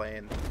I'm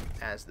playing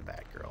as the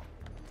Batgirl.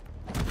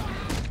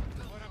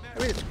 I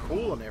mean, it's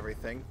cool and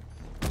everything.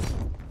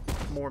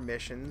 More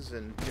missions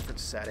and different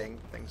setting,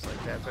 things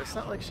like that. But it's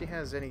not like she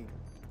has any...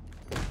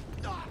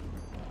 I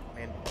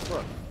mean,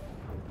 look.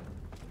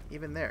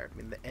 Even there. I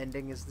mean, the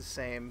ending is the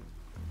same.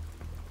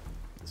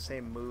 The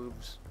same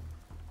moves.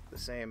 The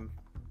same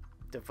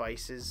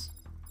devices.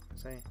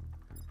 Say,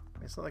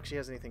 it's not like she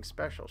has anything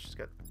special. She's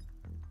got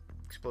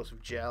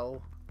explosive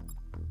gel.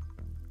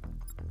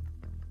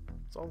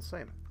 It's all the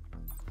same.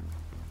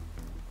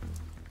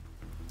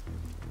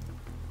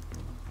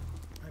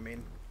 I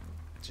mean,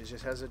 she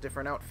just has a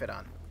different outfit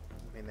on.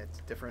 I mean, it's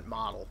a different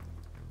model,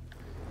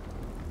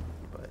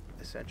 but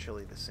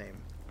essentially the same.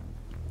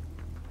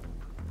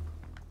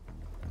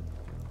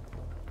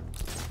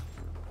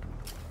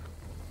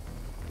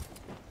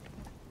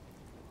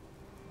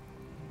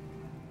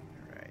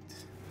 Alright.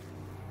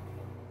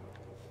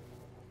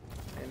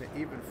 And it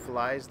even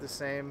flies the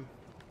same.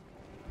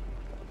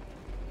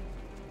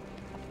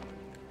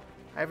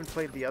 I haven't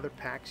played the other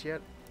packs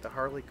yet, the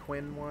Harley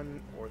Quinn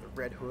one or the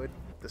Red Hood,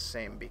 the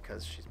same,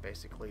 because she's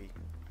basically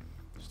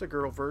just a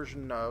girl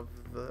version of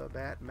the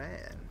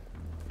Batman.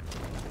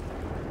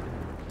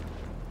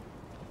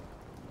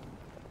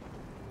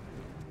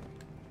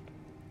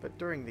 But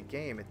during the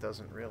game it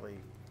doesn't really,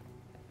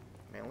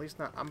 I mean, at least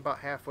not, I'm about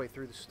halfway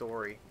through the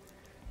story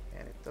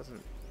and it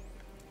doesn't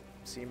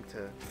seem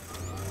to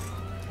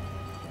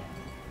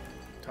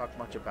talk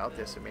much about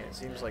this. I mean, it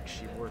seems like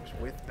she works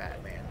with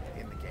Batman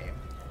in the game,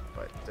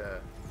 but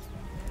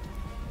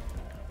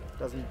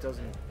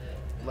doesn't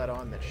let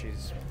on that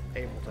she's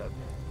able to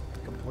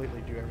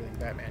completely do everything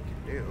Batman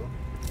can do.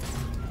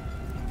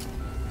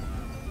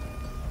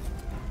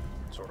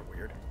 Sort of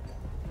weird.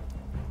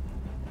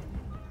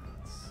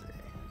 Let's see.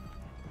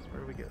 So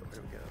where do we go? Where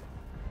do we go?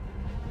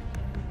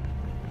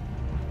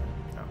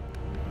 Oh.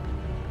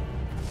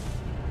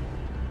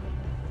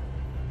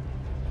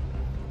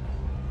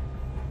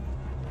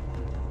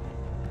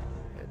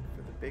 Head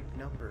for the big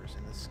numbers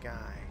in the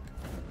sky.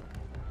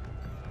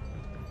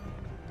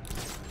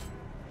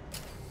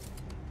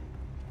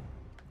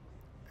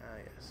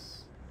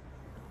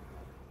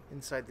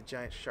 Inside the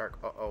giant shark.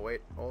 Uh-oh,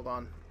 wait. Hold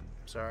on.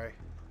 Sorry.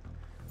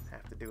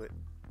 Have to do it.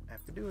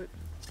 Have to do it.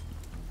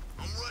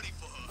 I'm ready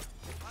for her.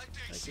 I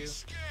think she's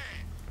scared.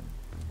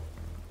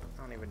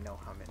 I don't even know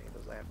how many of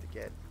those I have to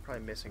get.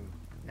 Probably missing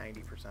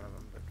 90% of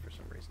them, but for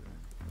some reason.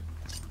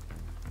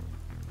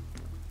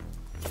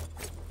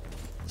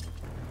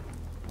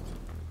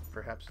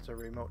 Perhaps it's a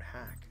remote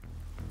hack.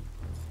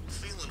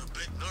 Feeling a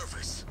bit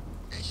nervous.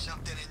 There's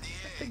something in the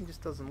air. That thing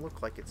just doesn't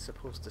look like it's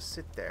supposed to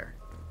sit there.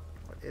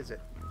 What is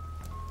it?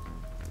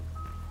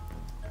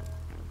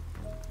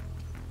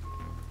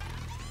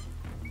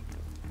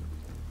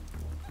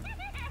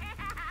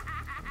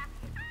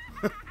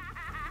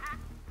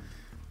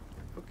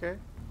 Okay.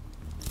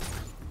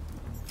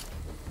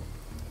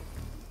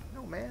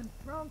 No, man.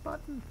 Wrong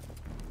button.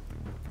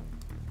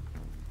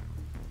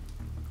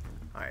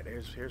 Alright,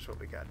 here's what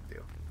we gotta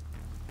do.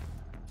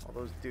 All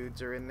those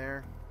dudes are in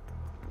there.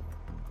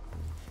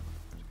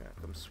 Just gonna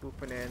come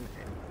swooping in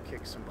and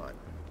kick some butt.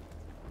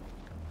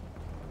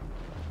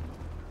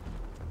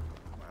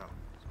 Wow,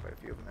 there's quite a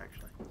few of them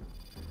actually.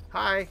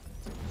 Hi!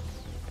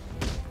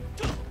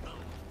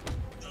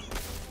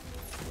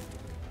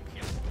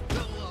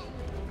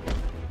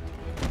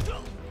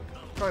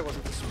 Probably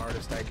wasn't the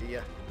smartest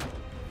idea.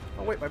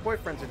 Oh wait, my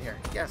boyfriend's in here.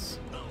 Yes.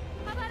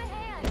 How about a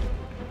hand?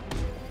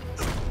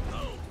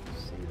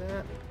 See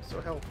that?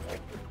 So helpful.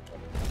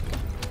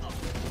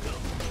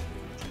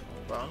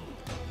 Hold on.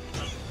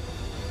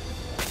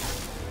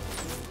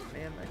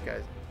 Man, that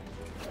guy's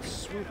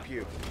swoop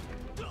you.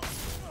 Get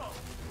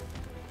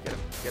him,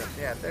 get him.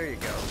 Yeah, there you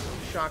go.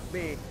 Shock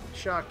me,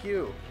 shock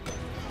you.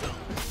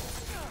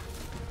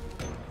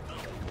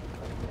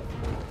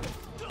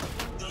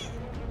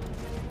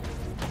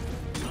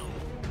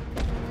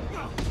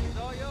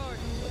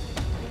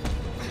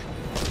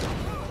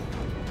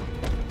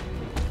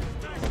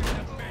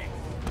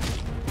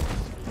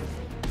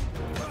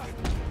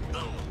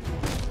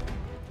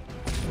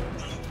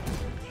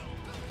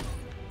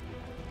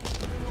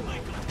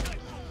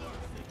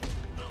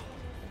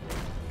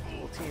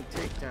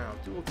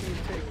 Dual team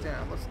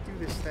takedown. Let's do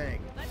this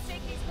thing. Let's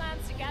take these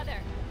clowns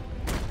together.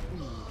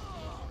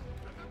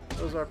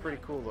 Those are pretty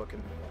cool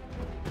looking.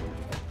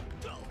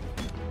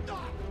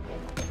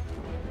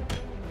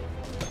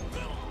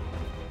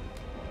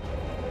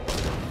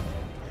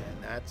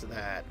 And that's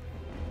that.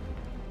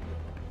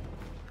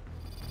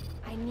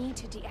 I need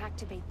to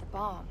deactivate the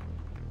bomb.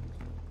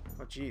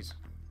 Oh, jeez.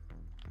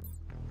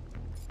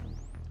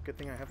 Good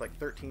thing I have like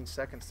 13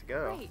 seconds to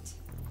go. Great.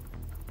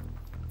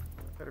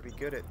 Better be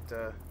good at,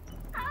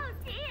 Oh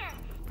dear,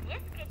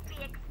 this could be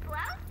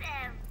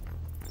explosive.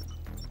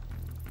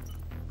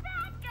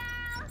 Bad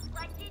girl,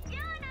 what you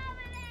doing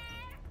over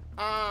there?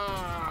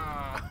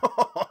 Ah!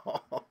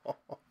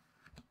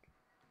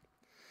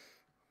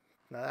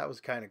 Now that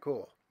was kind of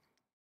cool.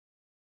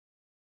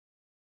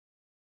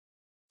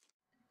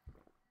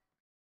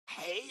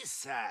 Hey,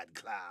 sad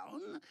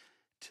clown.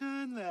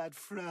 Turn that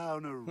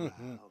frown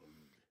around.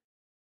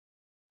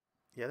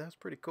 Yeah, that was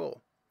pretty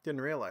cool.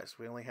 Didn't realize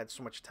we only had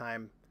so much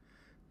time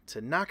to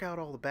knock out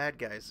all the bad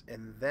guys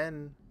and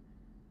then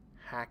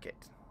hack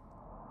it.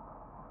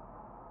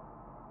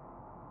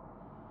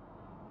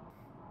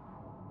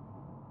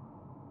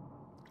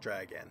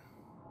 Try again.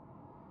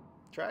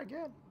 Try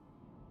again.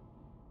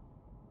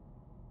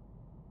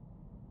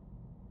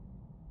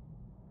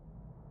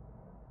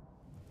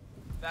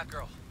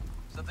 Batgirl,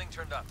 something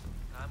turned up.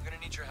 I'm gonna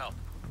need your help.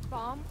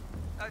 Bomb?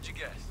 How'd you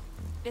guess?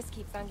 This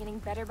keeps on getting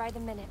better by the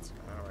minute.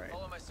 All right.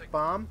 Follow my signal.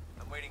 Bomb?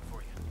 I'm waiting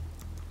for you.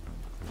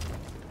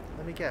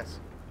 Let me guess.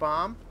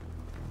 Bomb?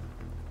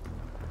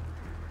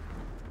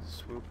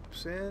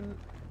 Swoops in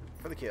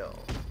for the kill.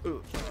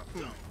 Ooh.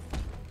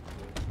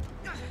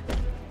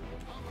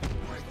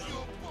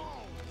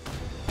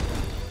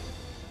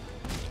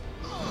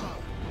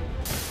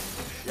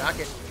 Shock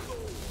it.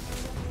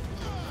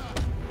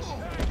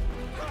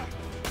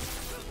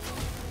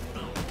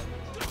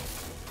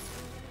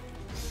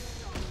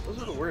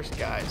 Those are the worst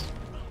guys.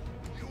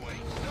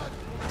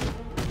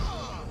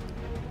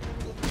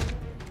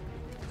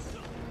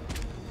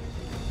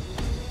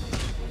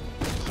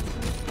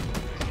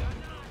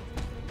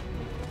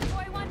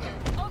 Boy Wonder,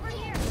 over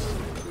here!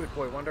 Do it,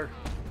 Boy Wonder.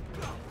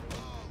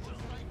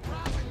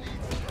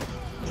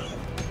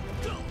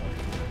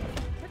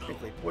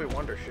 Technically, Boy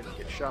Wonder shouldn't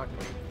get shocked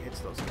when he hits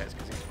those guys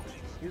because he's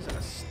using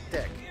a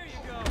stick. Here you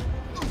go.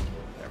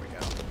 There we go.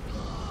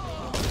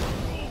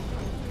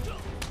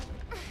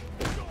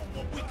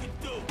 What we can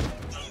do.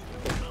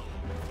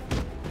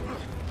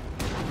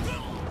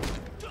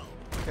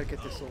 Gotta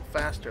get this a little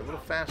faster, a little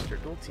faster.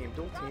 Dual team,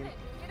 dual Got team. it.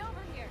 Get over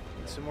here.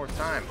 Need some more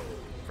time.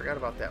 Forgot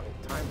about that whole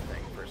time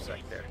thing for a sec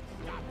there.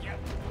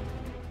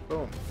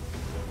 Boom.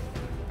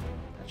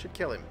 That should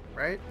kill him,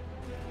 right?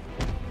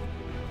 Let's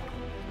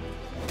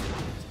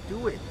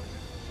do it.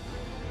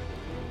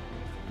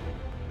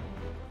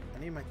 I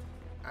need my...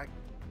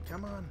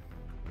 come on.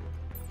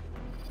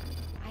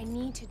 I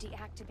need to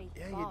deactivate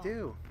the Yeah, you bomb.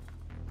 do.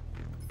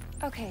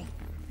 Okay,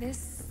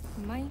 this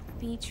might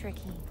be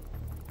tricky.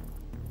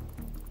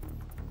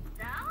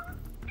 So,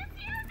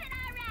 defuse it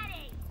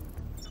already!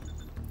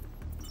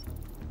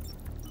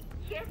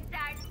 You're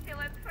starting to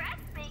impress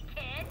me,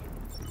 kid.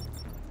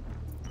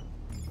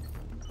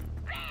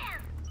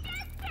 Bam!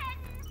 Just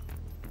kidding!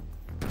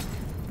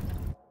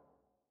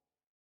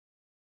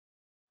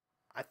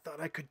 I thought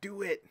I could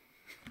do it.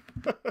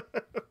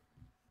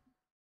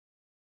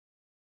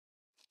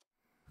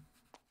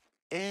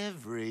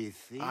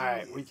 Everything. All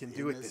right, we can is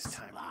do in it a this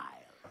time. smile.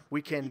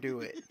 We can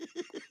do it.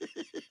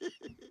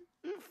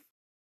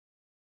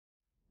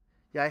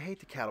 Yeah, I hate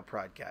the cattle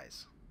prod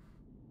guys.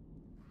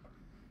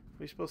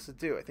 What are you supposed to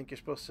do? I think you're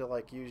supposed to,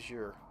 like, use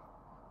your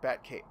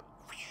bat cape.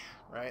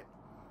 Right?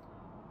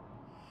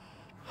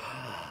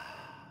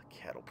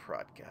 Cattle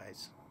prod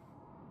guys.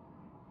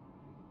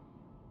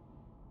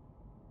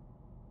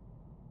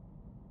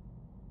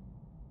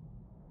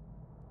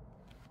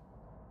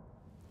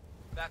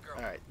 Batgirl.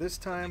 Alright, this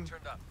time,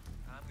 Turned up.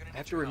 I'm gonna I need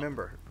have to your help.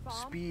 remember, Bomb?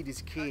 speed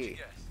is How'd you key.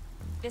 guess?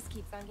 This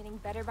keeps on getting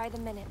better by the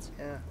minute.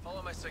 Yeah,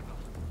 Follow my signal.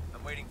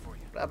 I'm waiting for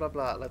you. blah, blah,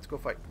 blah. Let's go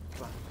fight.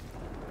 Come on.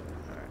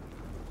 Alright.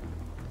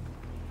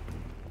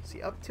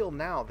 See, up till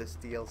now, this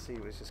DLC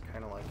was just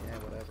kind of like, eh,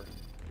 whatever.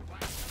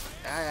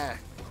 Ah,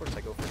 of course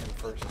I go for him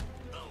first.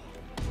 I don't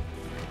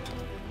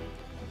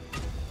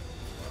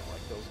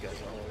like those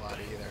guys a whole lot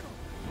either.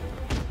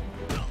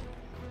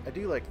 I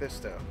do like this,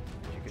 though.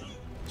 You can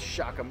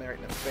shock them right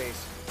in the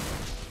face.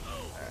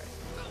 Alright.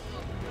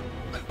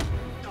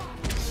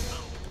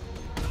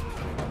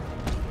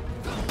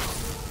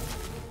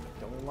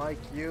 Don't like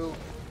you.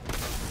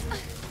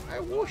 I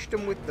washed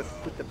him with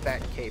the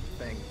bat cape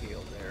thing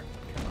deal there.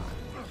 Come on.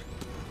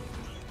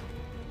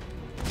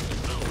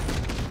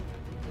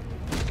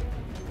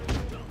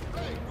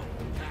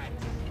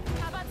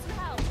 How about some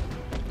help?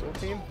 Double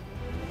team.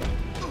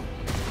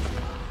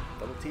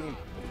 Double team.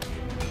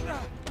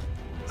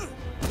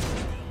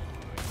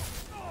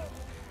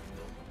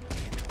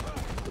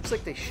 Looks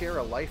like they share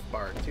a life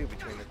bar too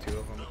between the two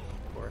of them,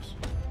 of course.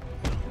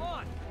 Come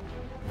on.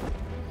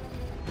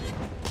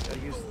 Gotta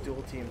use the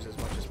dual teams as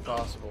much as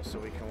possible so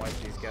we can wipe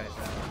these guys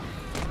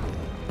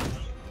out.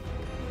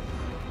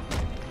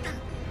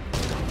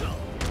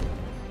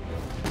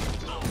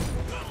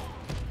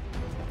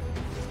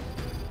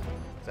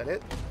 Is that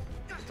it?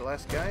 Is the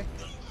last guy?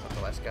 Not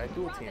the last guy.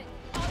 Dual team.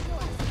 All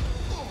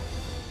yours.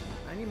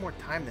 I need more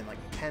time than like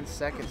 10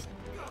 seconds.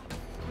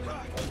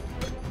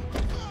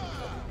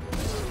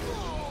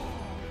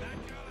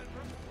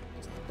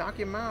 Just knock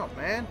him out,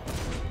 man.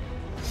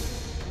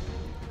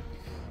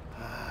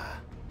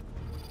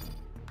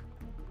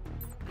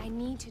 I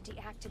need to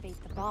deactivate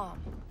the bomb.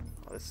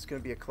 Oh, this is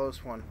gonna be a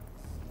close one.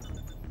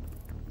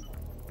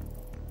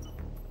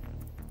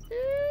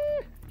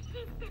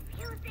 She's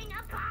defusing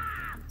a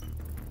bomb!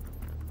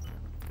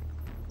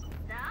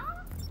 So,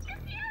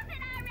 defuse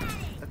it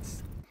already!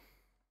 That's...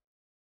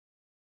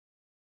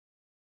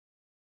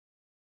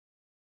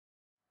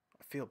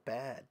 I feel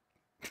bad.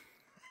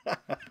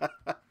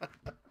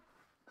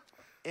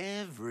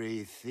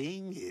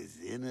 Everything is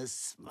in a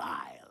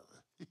smile.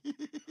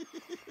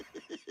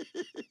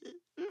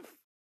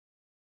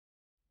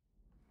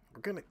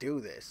 We're gonna do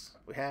this.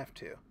 We have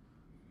to.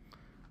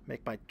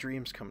 Make my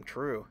dreams come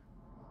true.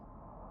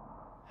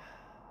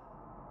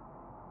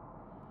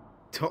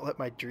 Don't let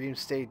my dreams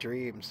stay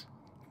dreams.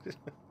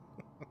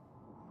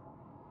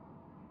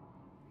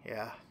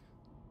 Yeah.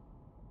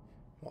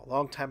 Well, a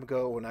long time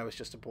ago when I was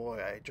just a boy,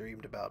 I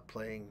dreamed about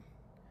playing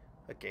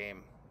a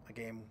game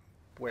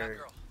where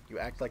Batgirl, You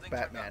act like Something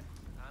turned Batman, up.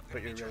 I'm but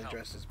gonna you're need your really help.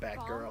 dressed as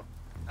Batgirl.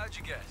 How'd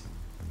you guess?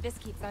 This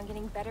keeps on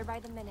getting better by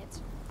the minute.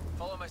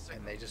 Follow my signal.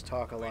 And they just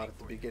talk a lot Waiting at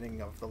the for you.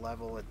 beginning of the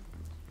level and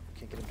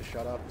can't get them to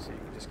shut up, so you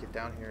can just get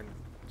down here and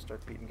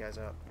start beating guys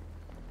up.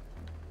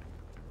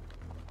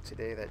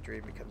 Today that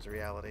dream becomes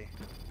reality.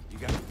 You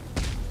got it.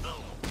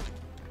 Alright,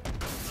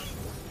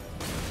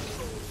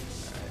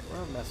 we're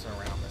not messing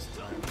around this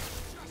time.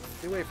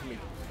 Get away from me.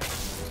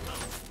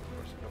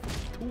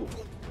 Tool.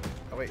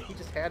 Oh wait, he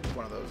just had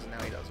one of those and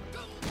now he doesn't.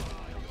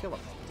 Kill him.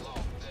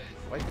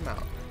 Wipe him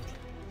out.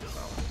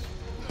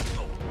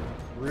 Oh.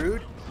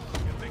 Rude.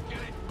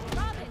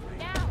 Robin,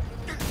 now!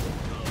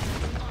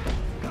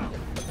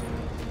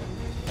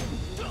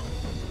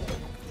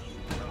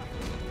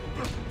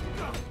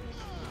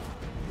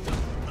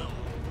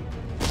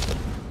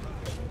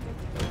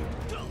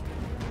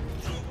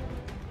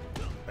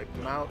 Wipe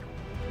him out.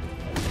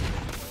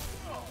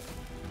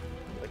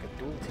 Like a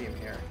dual team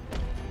here.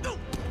 Oh.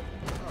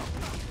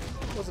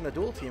 It wasn't a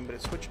dual team, but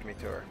it switched me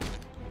to her.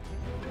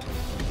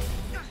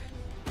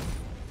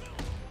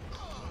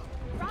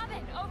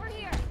 Robin, over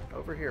here!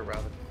 Over here,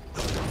 Robin.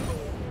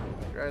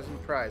 Your eyes on the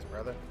prize,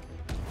 brother.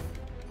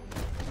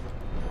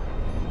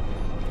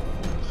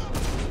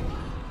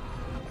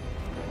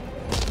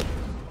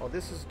 Oh,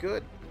 this is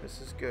good.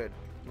 This is good.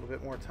 A little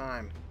bit more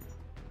time.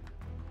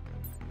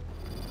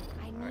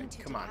 I need Alright,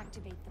 to come on.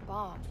 deactivate the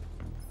bomb.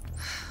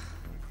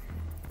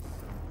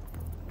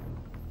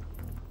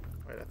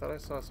 Wait, I thought I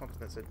saw something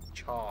that said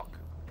chalk.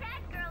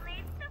 That girl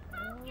needs to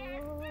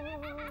focus.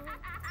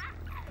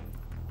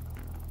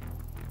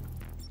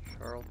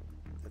 Charles,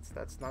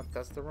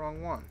 that's the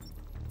wrong one.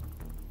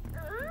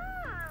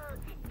 Ooh,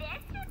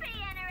 this should be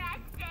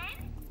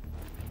interesting.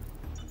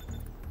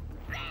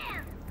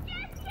 Bam!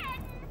 Just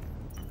kidding.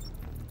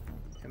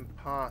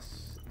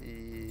 Impossible.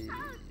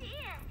 Oh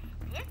dear,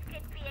 this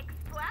could be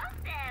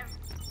explosive.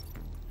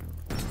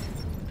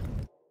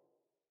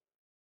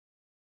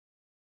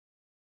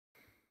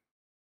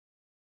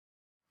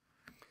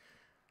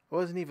 I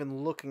wasn't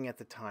even looking at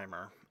the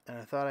timer, and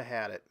I thought I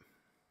had it.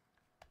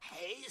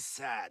 Hey,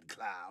 sad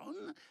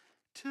clown.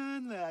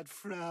 Turn that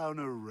frown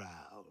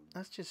around.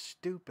 That's just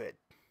stupid.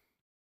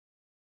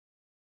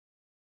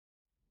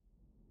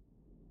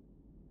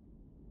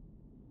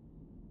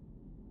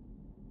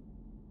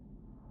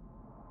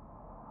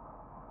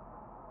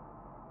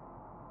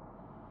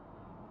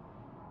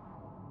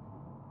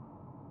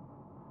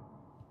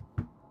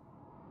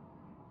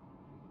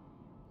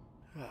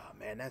 Oh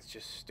man, that's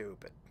just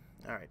stupid.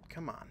 Alright,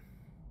 come on.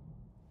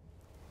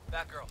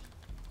 Batgirl.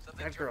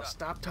 Something turned Batgirl, up.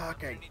 stop I'm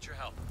talking. gonna need your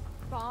help.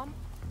 Bomb?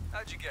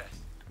 How'd you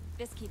guess?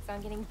 This keeps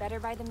on getting better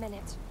by the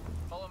minute.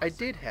 Follow my I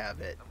did signal. have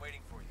it. I'm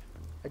waiting for you.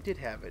 I did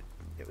have it.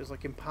 It was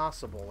like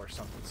impossible or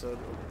something, so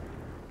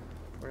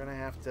we're gonna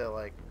have to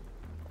like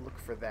look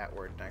for that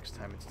word next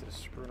time instead of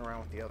screwing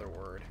around with the other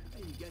word.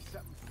 Hey, you got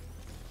something?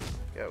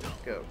 Go,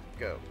 go,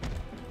 go.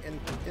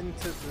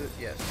 Into the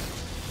yes.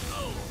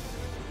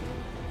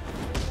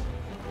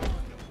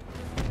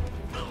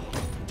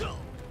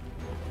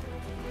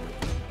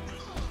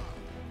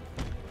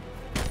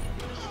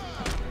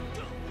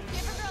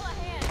 Give a girl a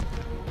hand!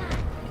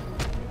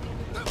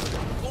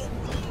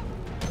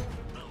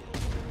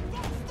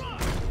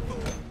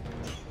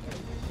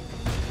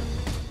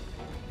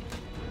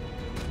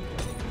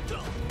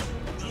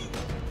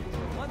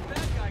 One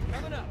bad guy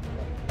coming up.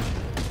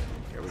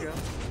 Here we go.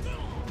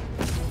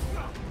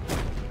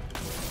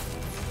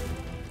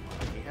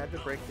 He had to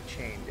break the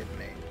chain, didn't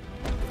he?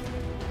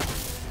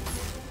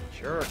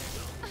 Sure.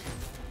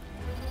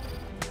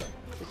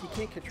 But you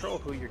can't control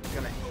who you're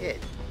gonna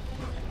hit.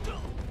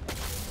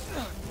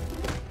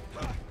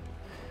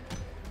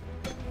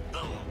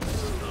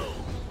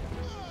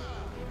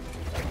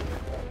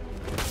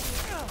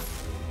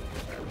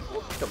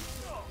 Whooped him.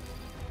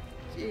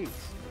 Jeez.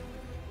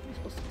 What are you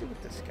supposed to do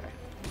with this guy?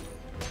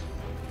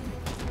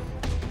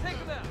 Take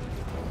him out.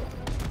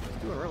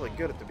 He's doing really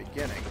good at the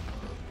beginning.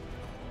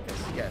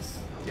 Yes,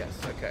 yes,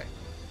 okay.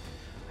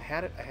 I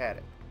had it, I had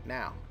it.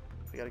 Now,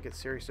 we gotta get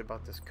serious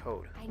about this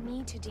code. I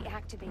need to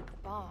deactivate the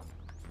bomb.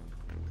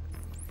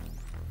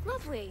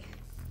 Lovely.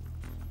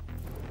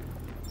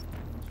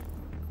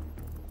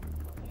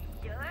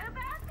 Sure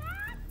about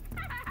that?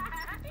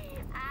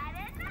 I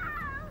don't know.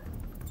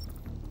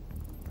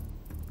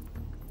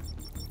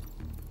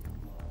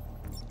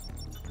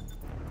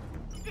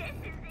 This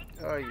is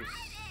exciting. Oh, you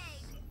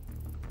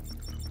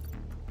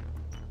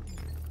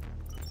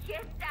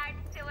You're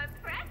starting to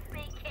impress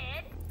me,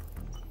 kid.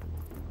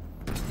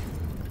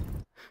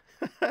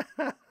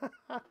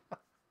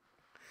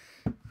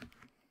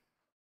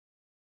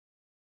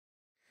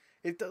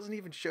 It doesn't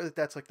even show that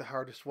that's like the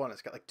hardest one.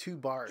 It's got like 2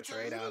 bars It's a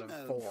right out of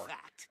little-known 4.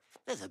 fact.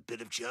 There's a bit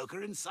of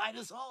Joker inside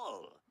us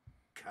all.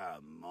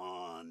 Come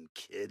on,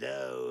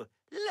 kiddo.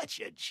 Let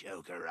your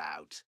Joker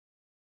out.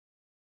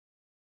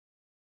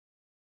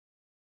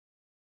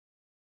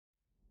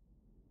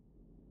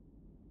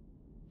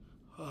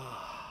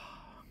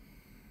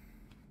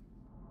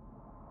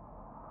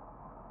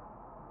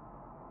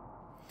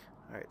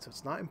 Alright, so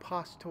it's not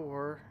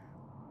impostor.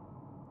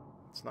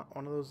 It's not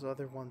one of those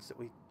other ones that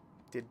we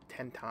did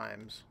 10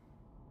 times.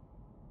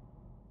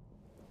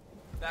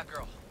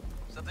 Batgirl,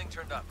 something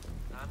turned up.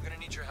 I'm gonna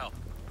need your help.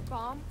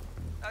 Bomb?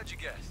 How'd you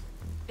guess?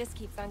 This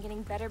keeps on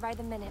getting better by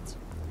the minute.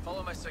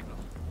 Follow my signal.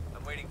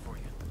 I'm waiting for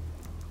you.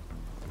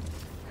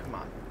 Come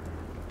on.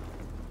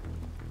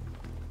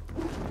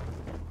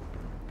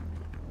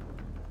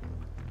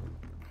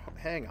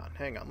 Hang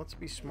on. Let's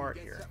be smart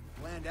here.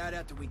 Planned out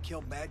after we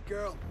killed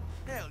Batgirl?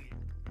 Hell yeah.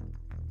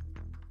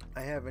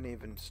 I haven't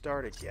even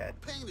started yet.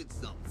 Painted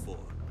something for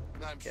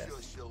her. I'm Yes.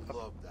 sure she'll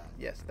love that.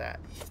 Yes, that.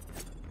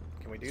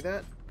 Can we do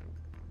that?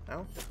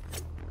 No?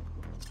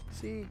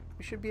 See,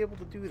 we should be able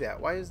to do that.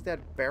 Why is that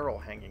barrel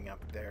hanging up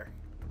there?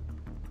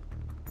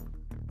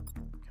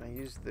 Can I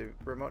use the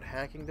remote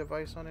hacking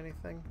device on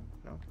anything?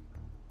 No?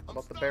 How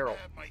about the barrel?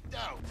 I have my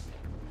doubts.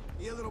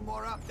 Be a little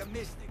more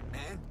optimistic,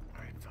 man.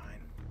 Alright,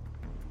 fine.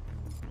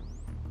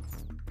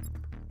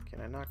 Can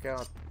I knock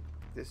out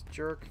this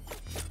jerk?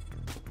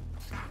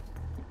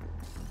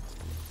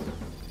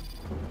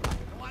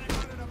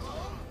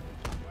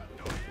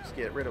 Just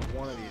get rid of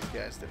one of these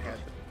guys that had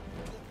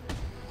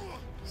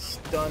the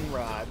stun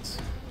rods.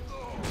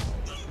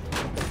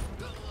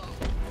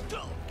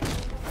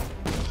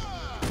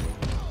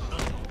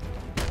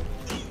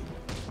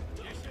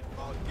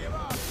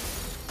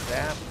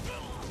 Zap.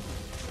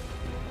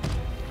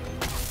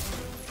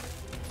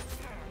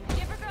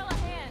 Give a girl a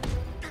hand.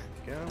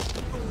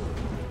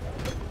 Go.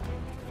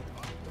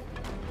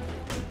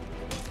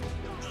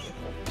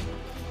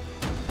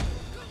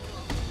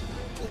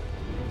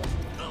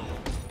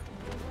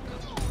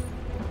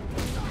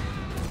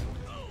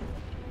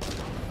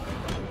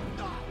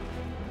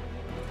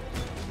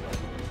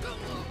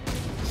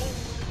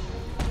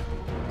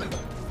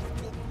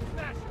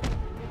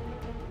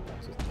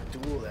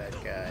 Just duel that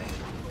guy.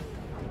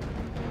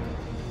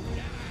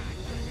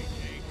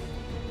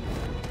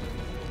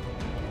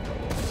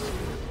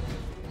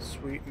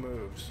 Sweet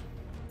moves.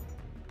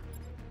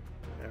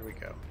 There we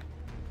go.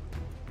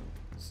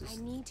 This I is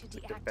need to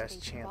the deactivate best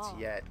the chance bomb.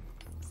 yet.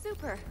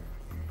 Super.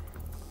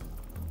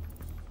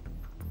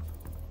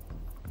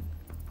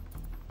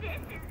 This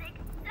is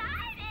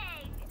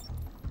exciting!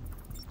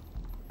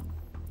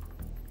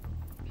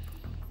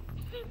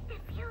 She's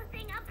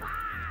defusing a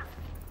bomb!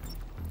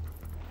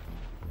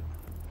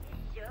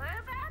 You sure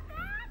about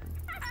that?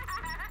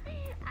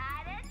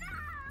 I don't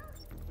know.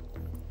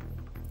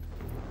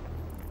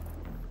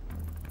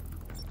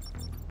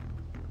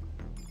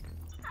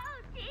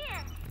 Oh dear,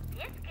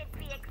 this could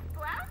be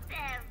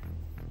explosive.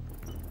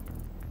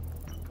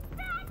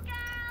 Bad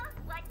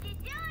girl, what you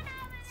doing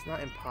over It's not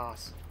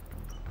impossible.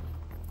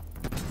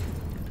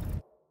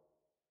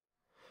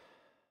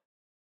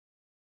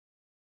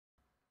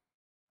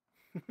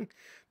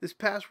 This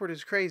password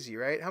is crazy,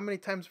 right? How many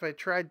times have I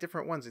tried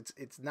different ones?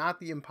 It's not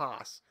the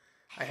impos.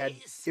 I had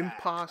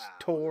impos,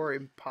 tor,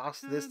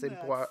 impos this,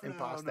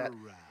 impos that. Do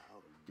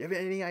you have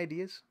any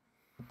ideas?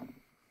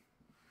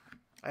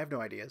 I have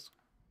no ideas.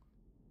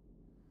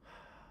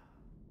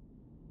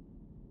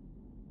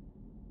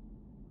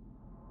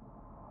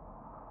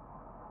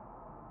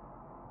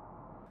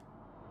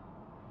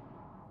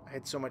 I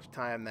had so much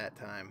time that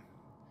time,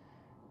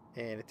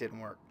 and it didn't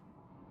work.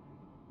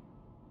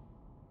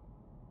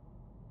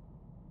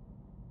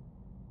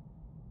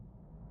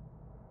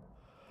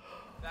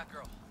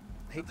 Batgirl.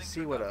 I hate to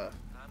see what a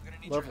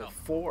level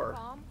 4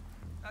 Bomb?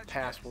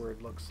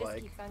 password looks This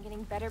like. keeps on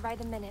getting better by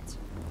the minute.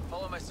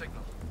 Follow my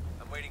signal.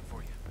 I'm waiting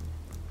for you.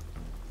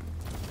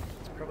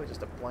 It's probably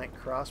just a blank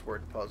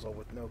crossword puzzle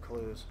with no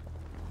clues.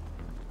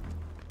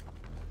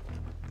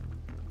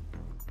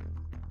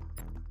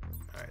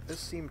 Alright, this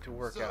seemed to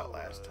work out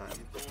last time.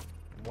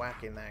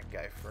 Whacking that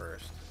guy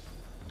first.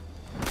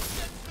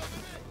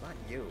 Not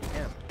you,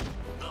 him.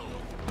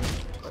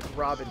 Let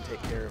Robin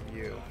take care of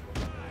you.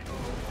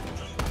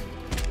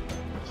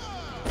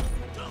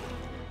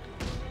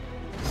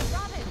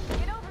 Robin,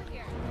 get over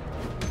here.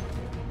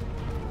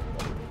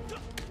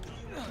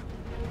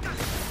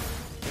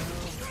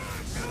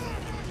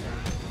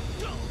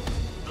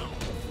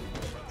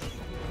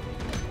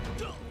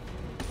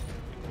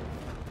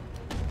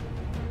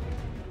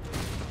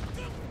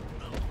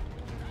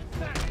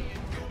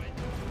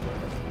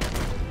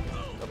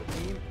 Double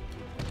team.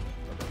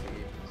 Double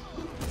team.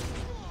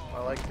 I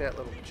like that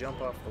little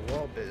jump off the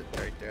wall bit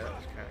right there. That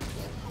was kind of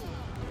cool.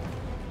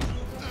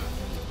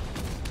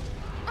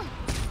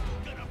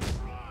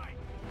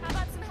 How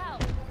about some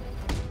help?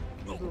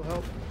 A little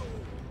help.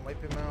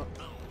 Wipe him out.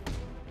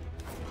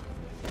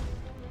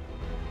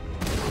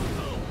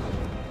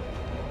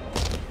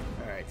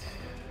 Alright.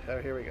 Oh,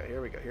 here we go.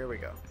 Here we go. Here we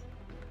go.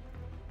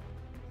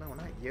 No,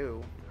 not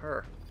you.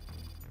 Her.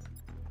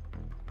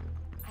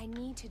 I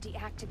need to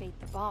deactivate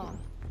the bomb.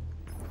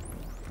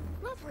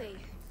 Lovely.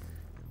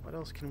 What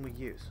else can we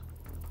use?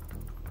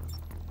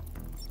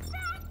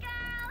 Bad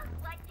girl,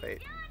 what you Wait.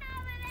 doing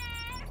over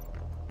there?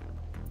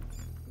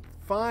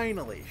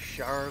 Finally,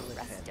 Charlotte.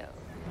 Presto.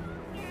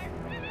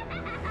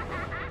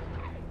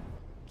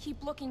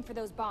 Keep looking for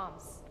those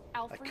bombs.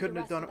 I'll I free couldn't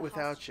the have done rest it of the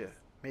without you. hostages.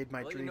 Made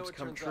my Well, you know dreams it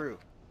come turns true.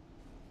 up.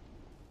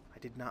 I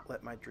did not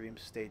let my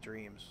dreams stay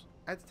dreams.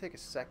 I had to take a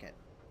second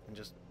and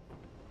just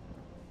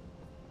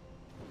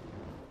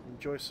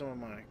enjoy some of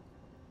my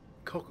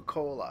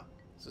Coca-Cola.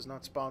 This is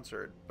not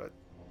sponsored, but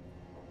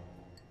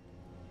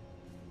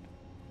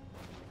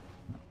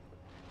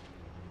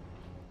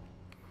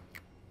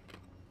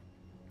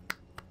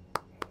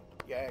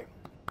yay.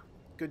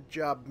 Good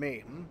job,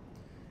 me.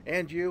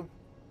 And you,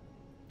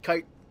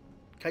 Kite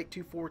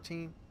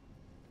 214,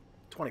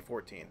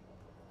 2014,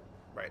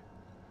 right?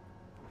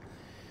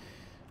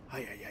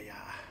 Yeah.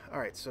 All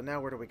right, so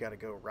now where do we gotta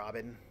go,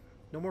 Robin?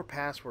 No more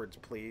passwords,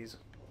 please.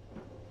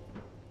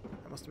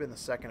 That must have been the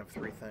second of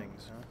 3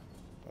 things, huh?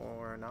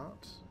 Or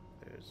not?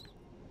 There's...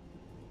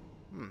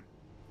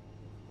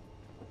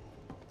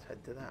 Let's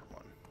head to that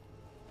one.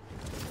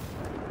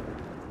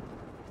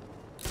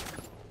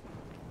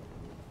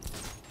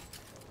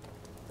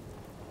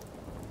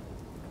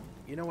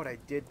 You know what I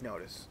did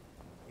notice?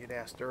 You'd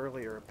asked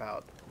earlier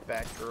about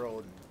Batgirl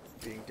and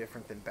being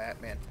different than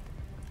Batman.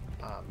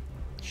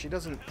 She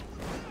doesn't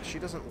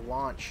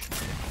launch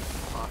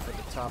off at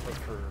the top of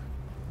her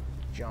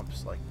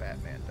jumps like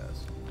Batman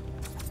does.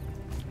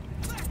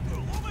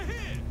 Batgirl, over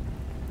here!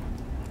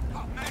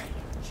 Oh man,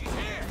 she's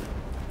here!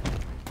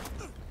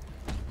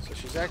 So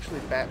she's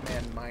actually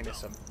Batman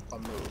minus a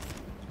move.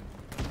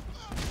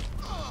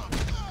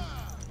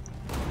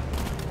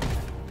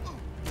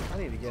 I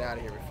need to get out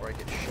of here before I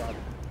get shot.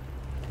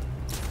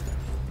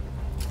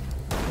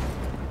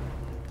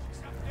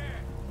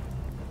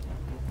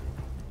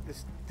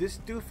 This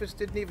doofus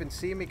didn't even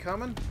see me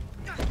coming?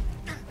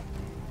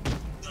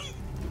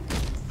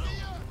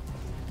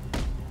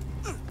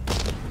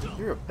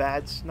 You're a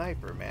bad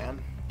sniper,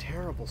 man.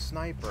 Terrible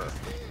sniper.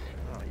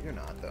 Oh, you're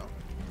not, though.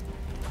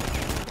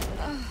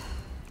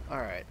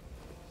 Alright.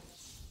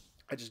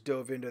 I just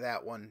dove into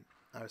that one.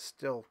 I was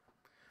still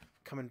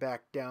coming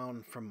back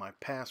down from my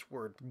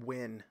password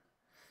win.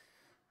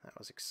 That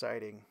was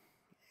exciting.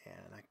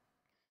 And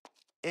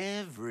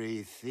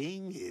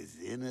Everything is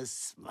in a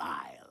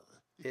smile.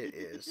 it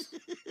is.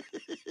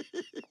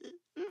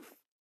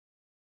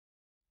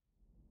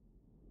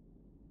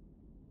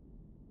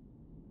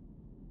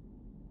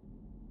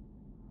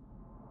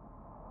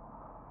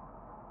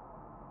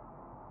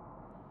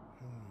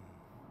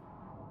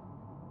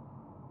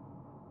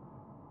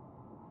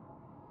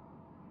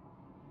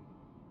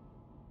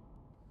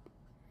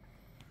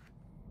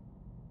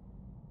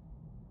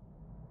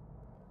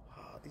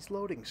 These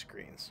loading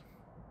screens.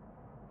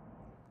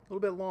 A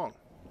little bit long.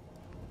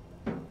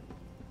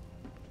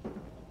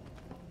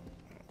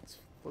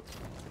 Let's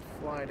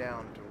fly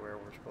down to where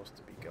we're supposed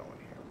to be going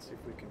here. Let's see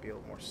if we can be a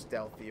little more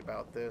stealthy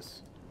about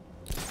this.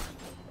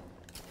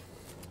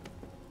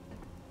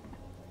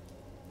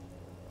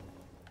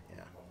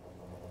 Yeah.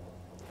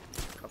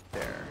 Up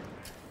there.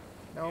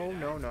 No.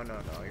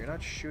 You're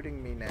not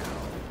shooting me now.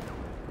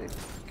 Good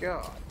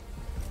God.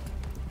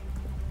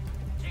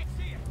 Can't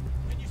see her.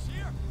 Can you see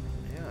her?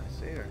 Yeah, I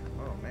see her.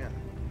 Oh, man.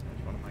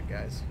 There's one of my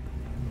guys.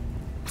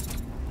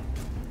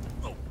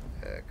 Oh.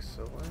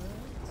 Excellent.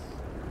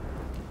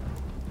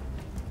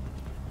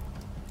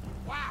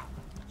 Wow.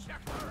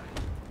 Check her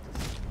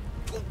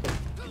out.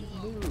 Good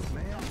move,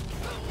 man.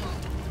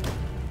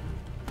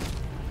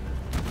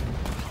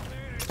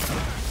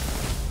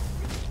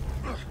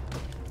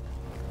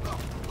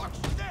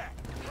 Watch that.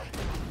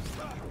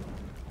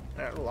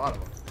 There's a lot of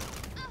them.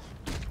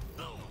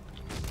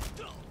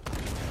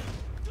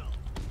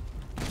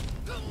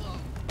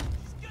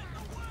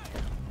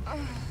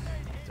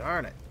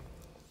 Darn it.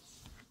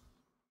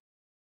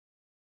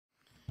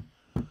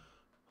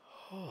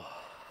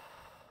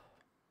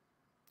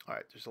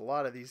 Alright, there's a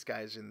lot of these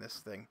guys in this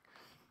thing.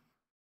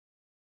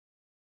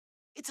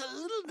 It's a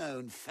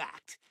little-known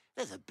fact.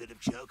 There's a bit of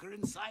Joker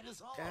inside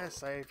us all.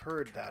 Yes, I've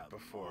heard that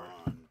before.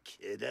 Come on,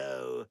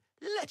 kiddo.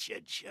 Let your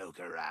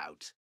Joker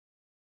out.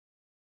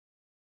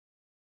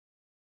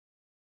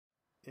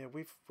 Yeah,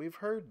 we've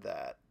heard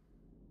that.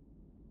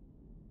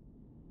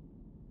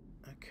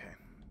 Okay.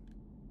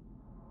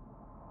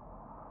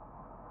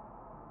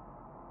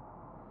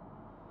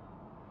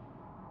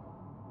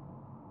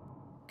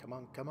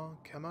 Come on.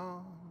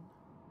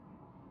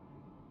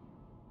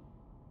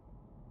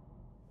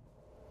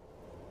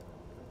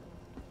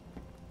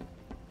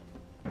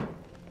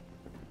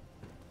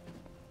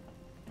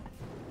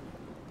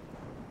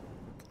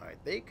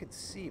 Alright, they could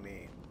see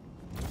me.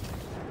 I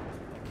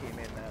came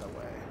in that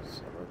way,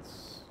 so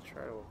let's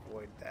try to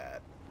avoid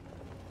that.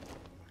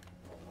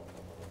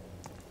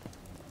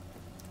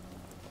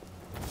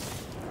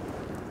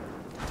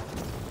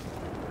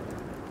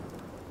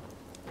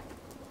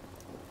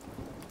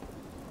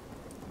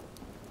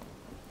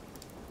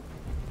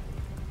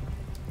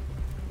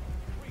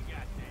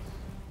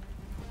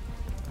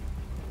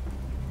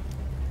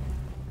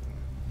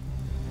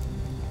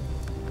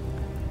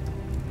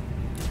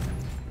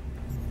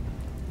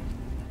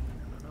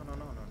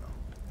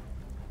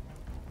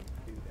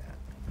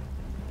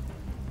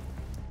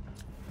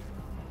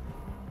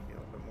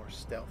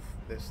 Stealth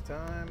this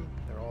time.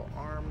 They're all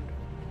armed.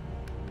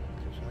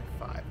 There's only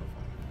 5 of them.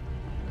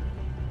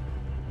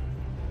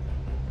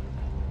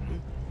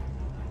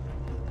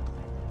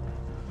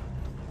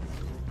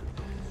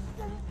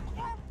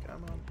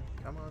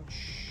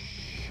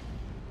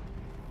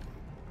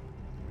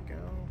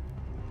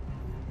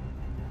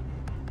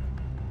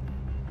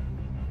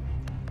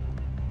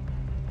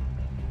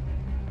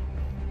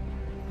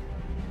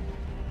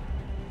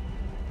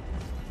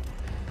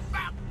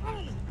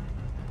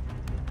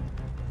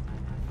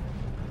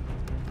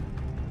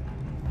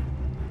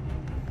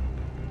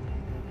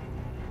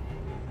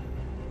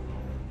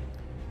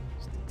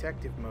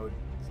 detective mode,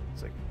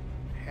 it's like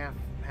half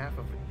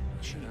of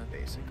a cheat,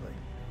 basically.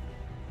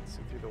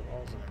 See through the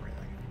walls and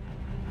everything.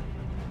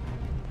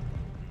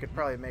 You could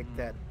probably make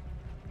that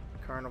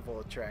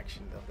carnival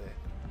attraction of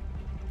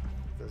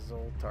the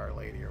Zoltar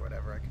lady or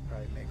whatever. I could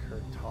probably make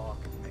her talk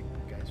and make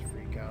you guys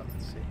freak out.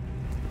 Let's see.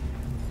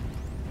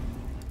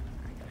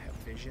 I gotta have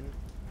vision,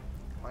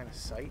 line of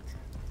sight.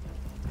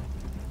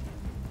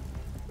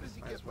 What does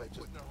he get by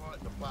putting her heart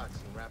in the box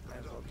and wrapping Might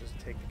it as well up? just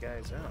take the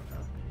guys out,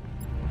 huh?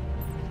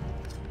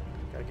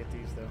 Gotta get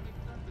these though.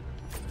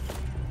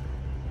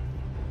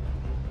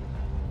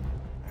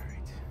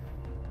 Alright.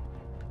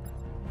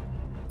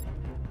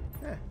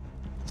 Yeah.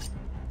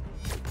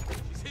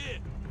 She's here.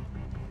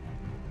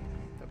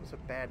 That was a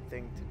bad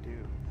thing to do.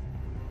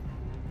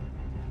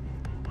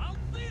 I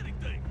don't see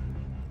anything.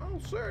 I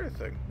don't see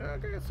anything. I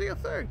can't see a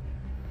thing.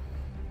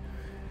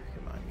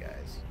 Come on,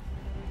 guys.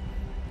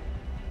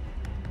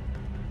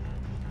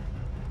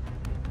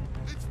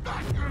 It's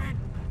back there!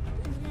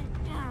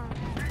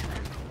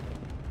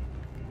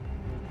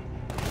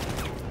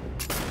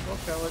 We'll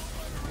kill it.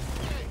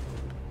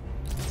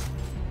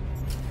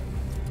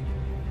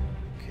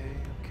 Okay,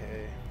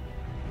 okay.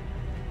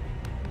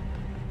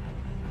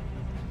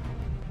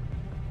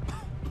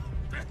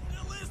 The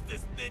hell is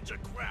this ninja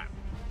crap?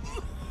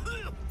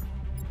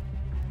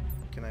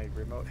 Can I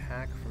remote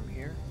hack from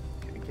here?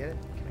 Can I get it?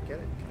 Can I get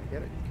it? Can I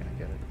get it? Can I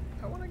get it?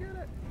 I want to get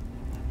it.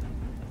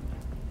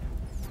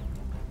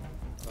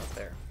 Not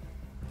there.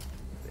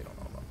 They don't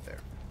know I'm up there.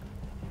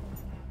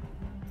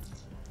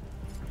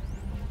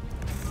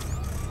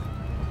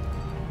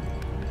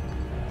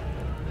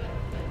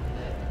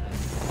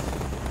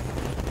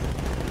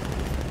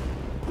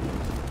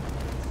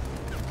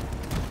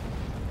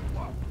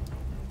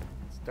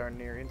 It's darn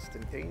near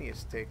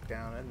instantaneous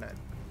takedown, isn't it?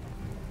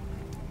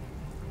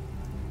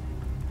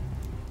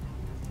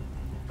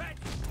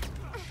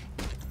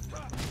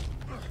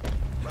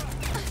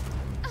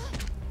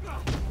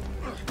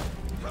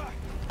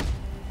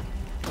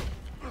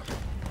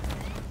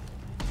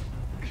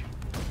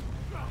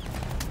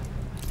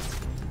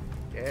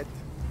 Dead.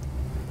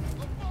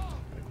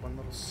 Like one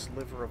little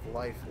sliver of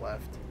life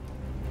left.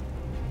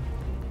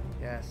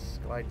 Yes,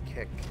 glide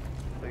kick,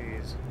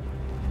 please.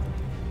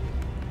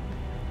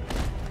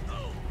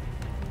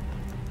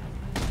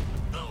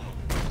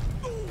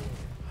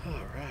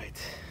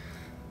 Alright.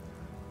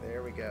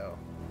 There we go.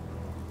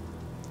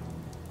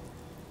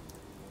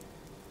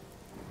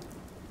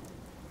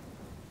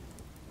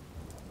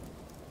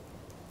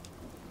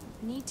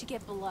 Need to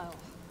get below.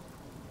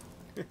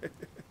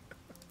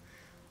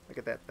 Look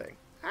at that thing.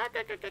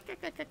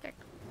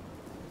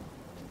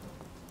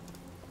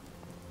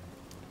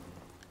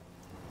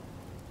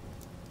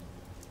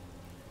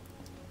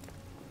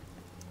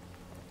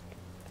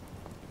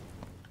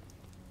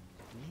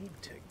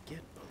 Need to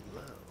get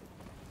below.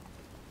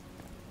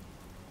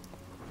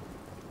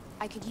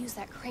 I could use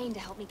that crane to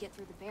help me get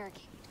through the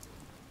barricade.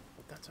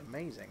 Well, that's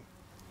amazing.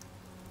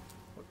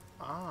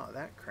 Ah,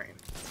 that crane.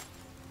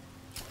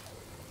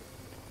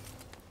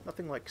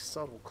 Nothing like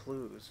subtle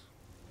clues.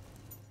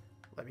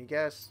 Let me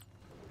guess.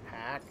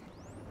 Hack.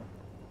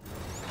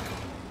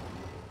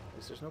 At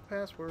least there's no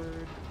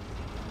password.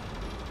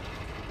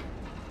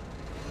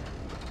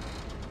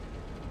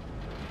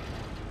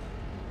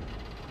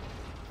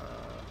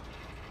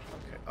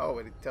 Okay. Oh,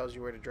 it tells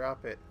you where to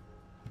drop it.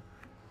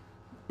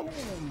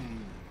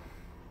 Boom!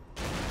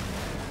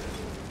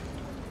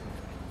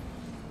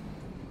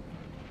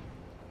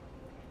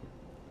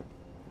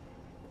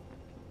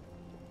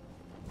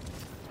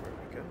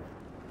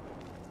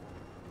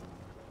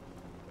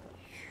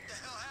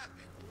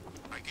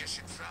 I guess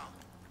it fell.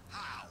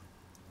 How?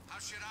 How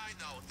should I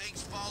know?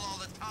 Things fall all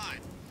the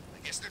time. I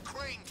guess the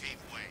crane gave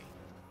way.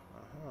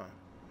 Uh-huh.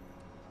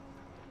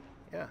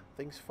 Yeah,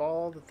 things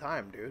fall all the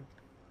time, dude.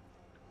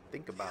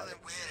 Think about it.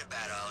 Weird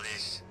about all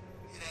this.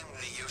 It ain't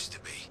what it used to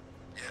be.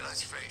 Yeah,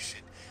 let's face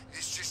it.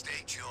 This just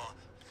ain't your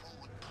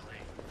food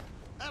plate.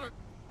 I don't...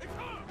 It's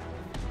hard!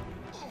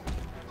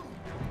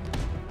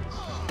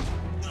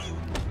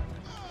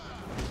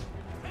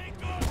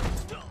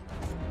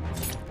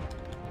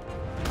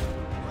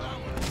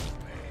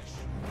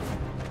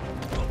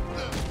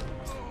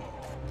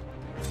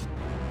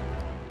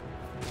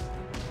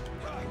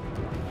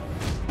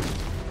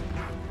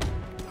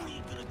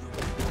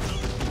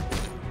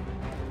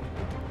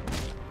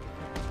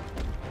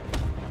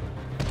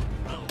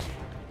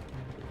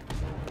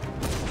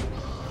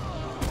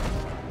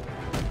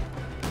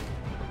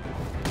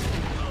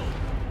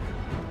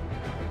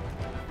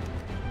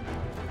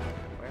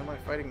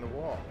 Fighting the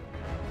wall.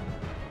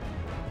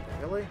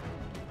 Really?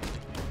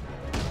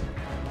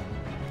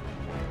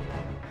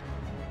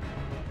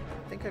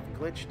 I think I've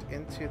glitched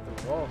into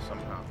the wall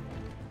somehow.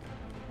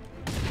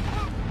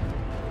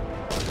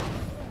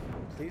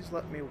 Please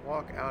let me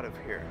walk out of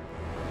here.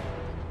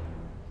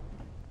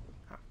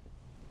 Huh.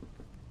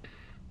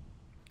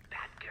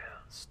 That girl.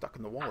 Stuck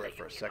in the wall there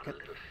for a second. A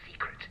little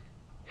secret.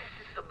 This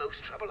is the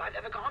most trouble I've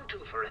ever gone to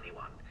for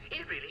anyone.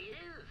 It really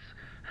is.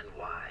 And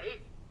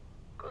why?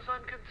 Because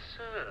I'm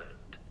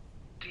concerned.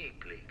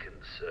 Deeply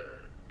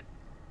concerned.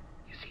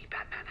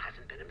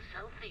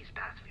 himself these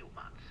past few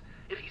months.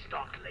 If he's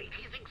not late,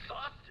 he's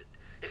exhausted.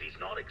 If he's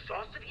not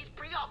exhausted, he's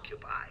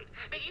preoccupied,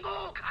 making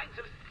all kinds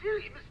of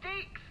silly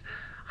mistakes.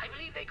 I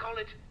believe they call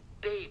it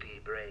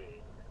baby brain.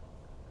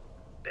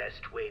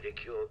 Best way to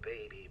cure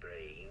baby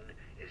brain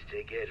is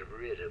to get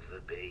rid of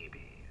the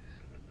babies.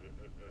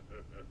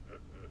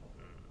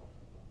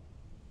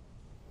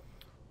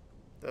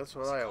 That's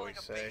what I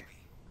always say.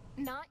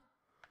 Not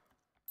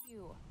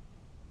you.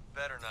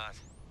 Better not.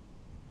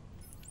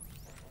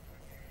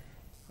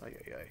 Ay,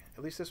 ay, ay.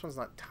 At least this one's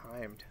not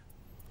timed.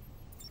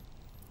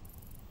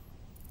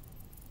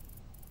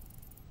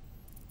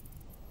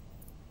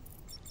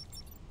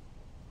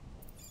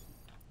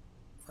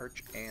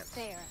 Arch ants.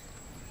 There.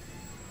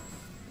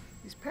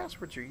 These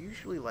passwords are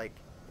usually like,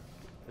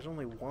 there's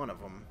only one of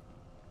them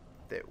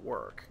that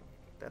work.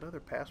 That other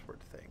password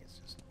thing is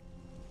just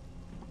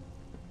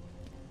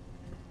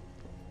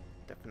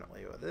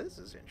definitely. Oh, this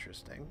is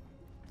interesting.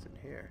 What's in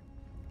here?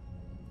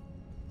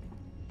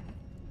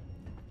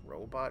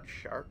 Robot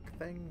shark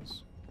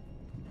things.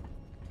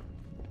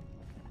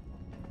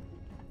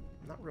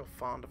 I'm not real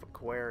fond of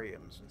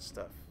aquariums and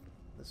stuff.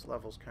 This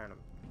level's kind of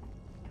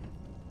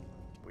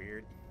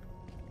weird.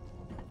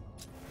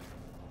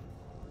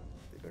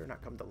 They better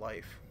not come to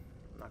life.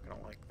 I'm not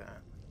gonna like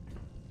that.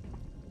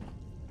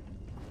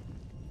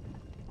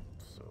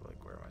 So,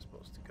 like, where am I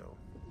supposed to go?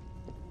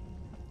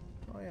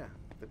 Oh yeah,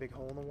 the big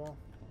hole in the wall.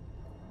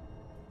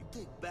 You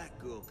think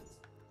Batgirl can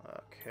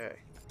Okay.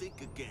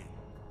 think again.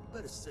 You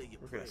better say your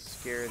We're gonna prayers.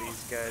 scare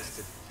these guys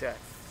to death.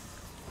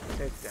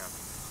 Take down.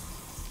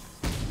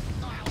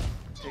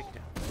 Take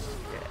down.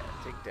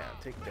 Yeah, take down,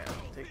 take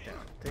down, take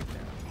down, take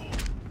down.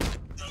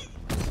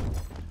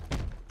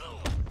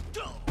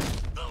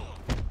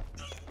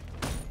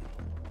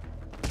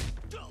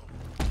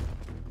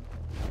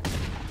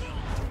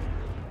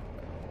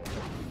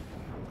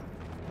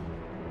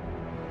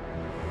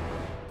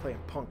 Playing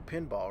punk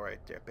pinball right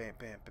there. Bam,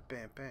 bam, bam,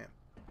 bam, bam.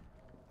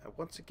 And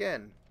once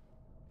again,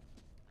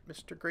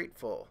 Mr.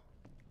 Grateful.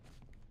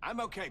 I'm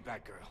okay,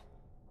 Batgirl.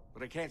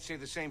 But I can't say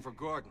the same for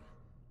Gordon.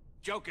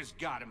 Joker's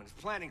got him and is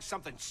planning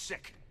something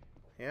sick.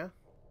 Yeah?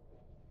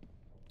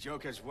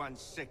 Joker's one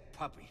sick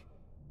puppy.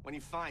 When you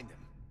find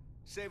him,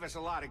 save us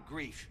a lot of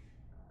grief.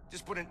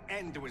 Just put an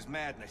end to his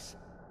madness.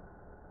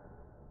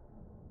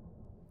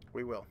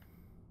 We will.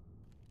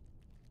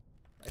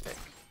 I think.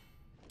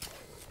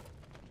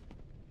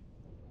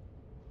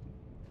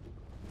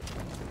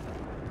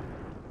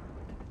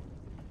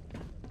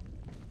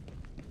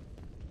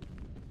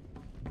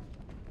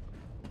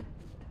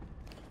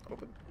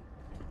 Open.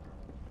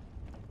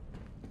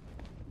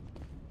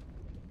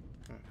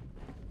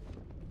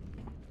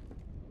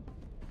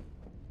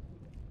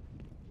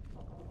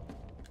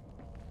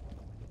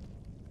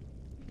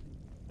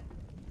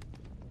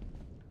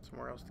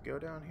 Somewhere else to go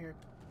down here,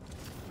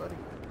 buddy?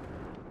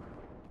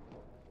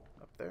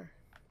 Up there?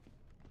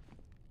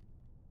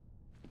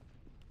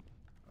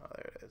 Oh,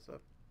 there it is.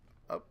 Up.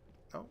 Up.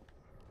 No.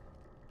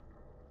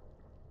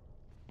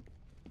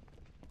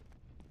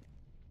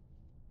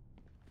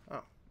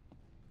 Oh.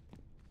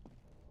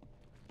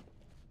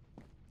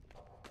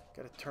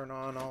 Gotta turn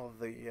on all of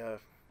the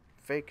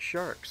fake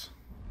sharks.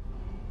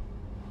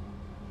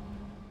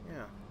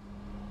 Yeah.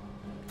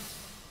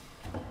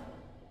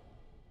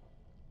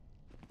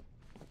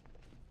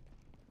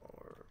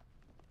 Or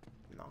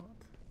not?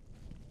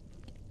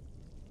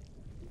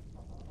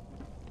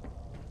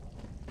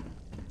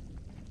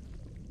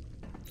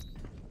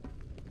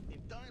 In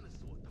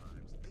dinosaur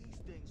times, these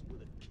things were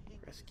the king.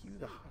 Rescue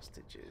the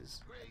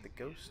hostages at the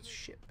ghost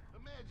ship.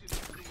 Imagine if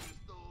things were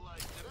still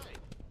alive today.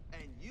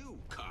 And you,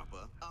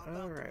 copper, are about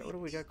to Alright, what do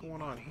we got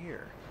going on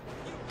here?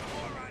 You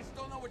morons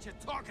don't know what you're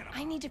talking about.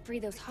 I need to free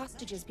those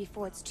hostages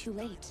before it's too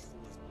late.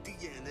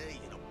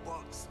 DNA in a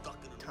bug stuck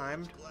in a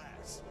Timed? orange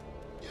glass.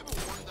 You ever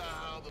wonder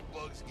how the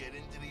bugs get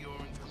into the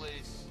orange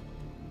glass?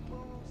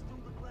 Falls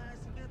through the glass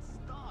and gets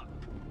stuck.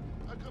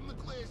 How come the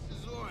glass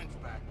is orange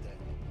back then?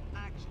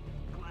 Actually,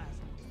 glass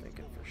is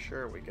Thinking for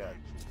sure we got.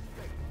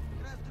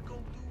 It has to go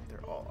through.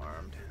 They're all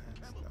armed.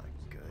 That's not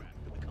good.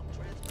 To become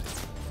transparent.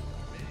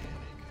 Man,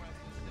 they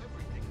process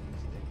everything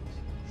these days.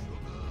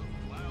 Sugar,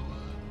 flour,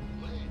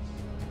 glass.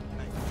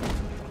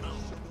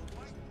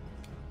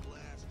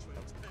 Glass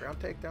transparent. Ground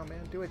takedown,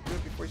 man. Do it. Do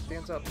it before he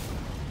stands up. Okay.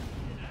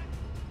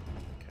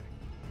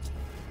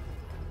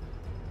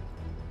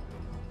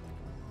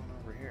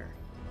 Over here.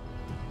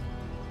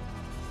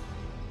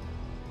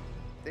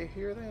 They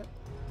hear that?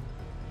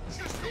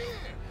 Just here!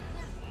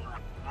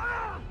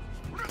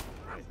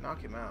 Right,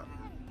 knock him out.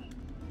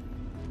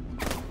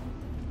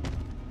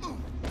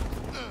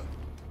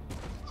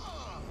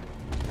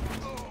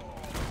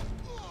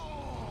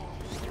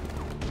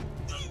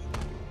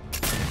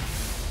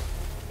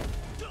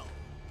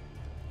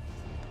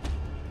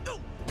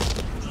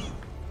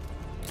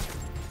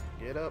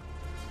 Get up.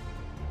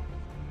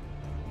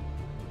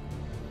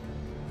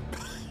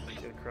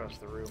 Get across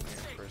the room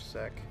here for a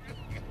sec.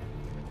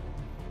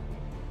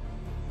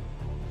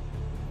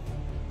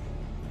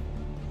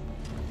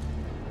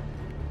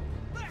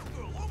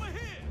 Batgirl, over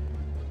here!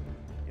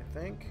 You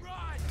think?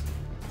 Right!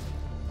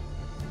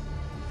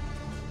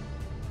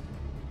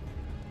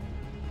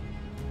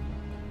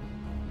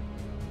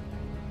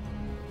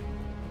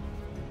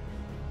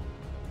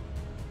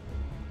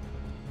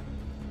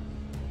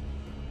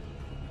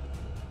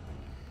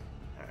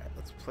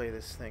 play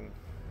this thing.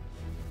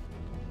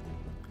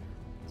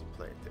 Let's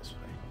play it this way.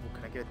 Oh,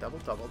 can I get a double,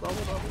 double, double,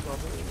 double, double?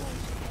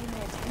 Pay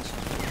me attention.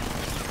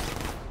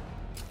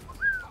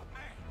 Oh,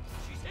 man,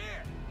 she's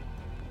here.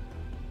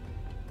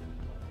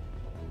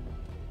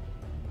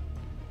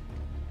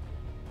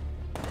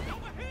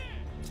 Over here.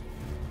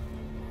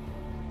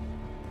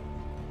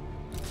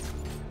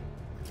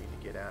 I need to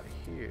get out of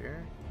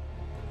here.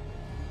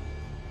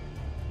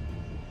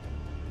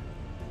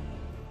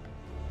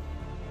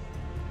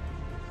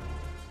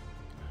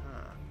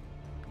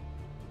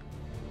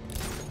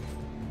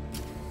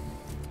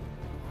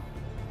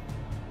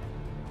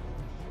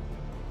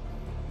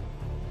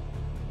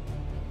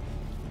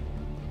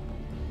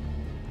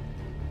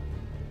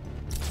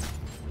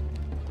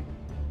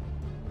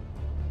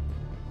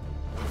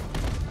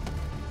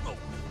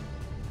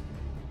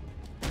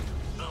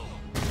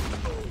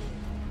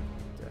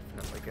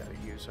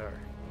 Our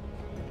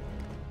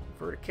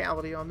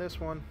verticality on this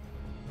one.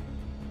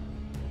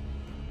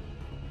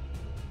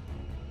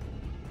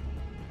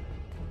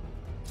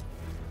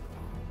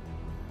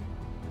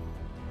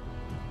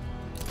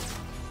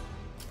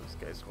 This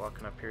guy's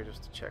walking up here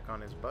just to check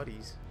on his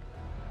buddies.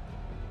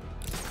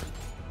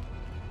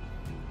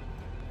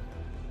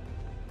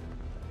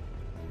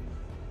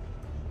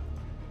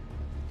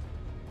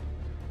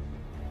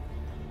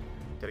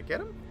 Did I get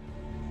him?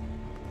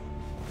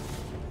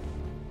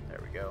 There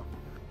we go.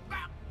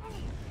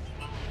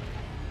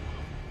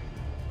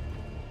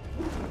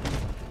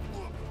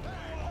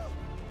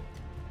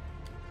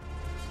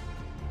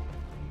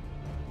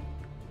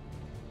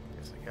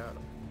 Guess I got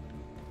him.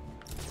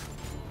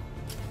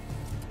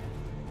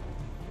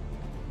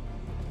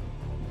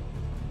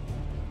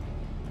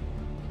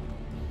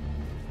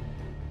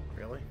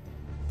 Really?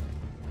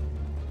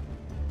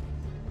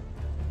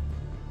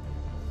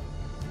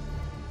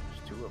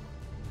 There's two of them.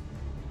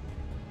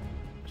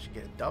 I should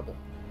get a double.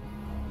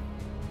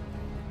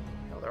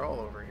 Hell, they're all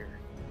over here.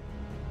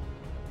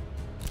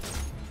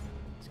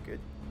 It's good.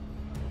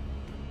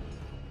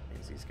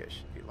 Means these guys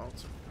should be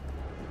lonesome.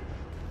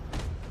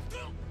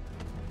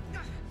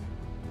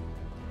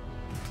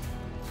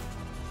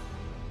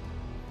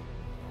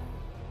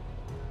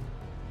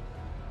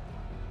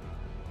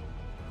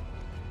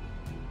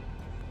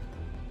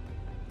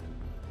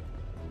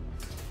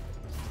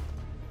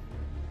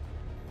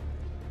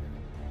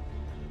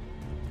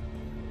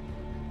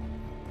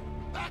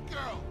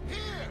 Batgirl,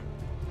 here!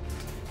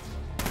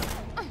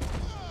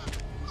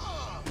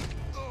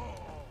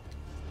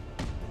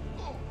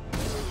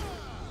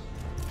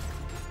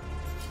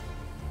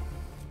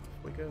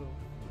 We go.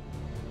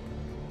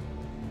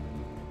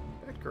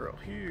 Batgirl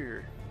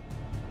here.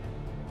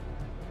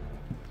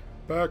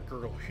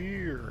 Batgirl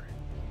here.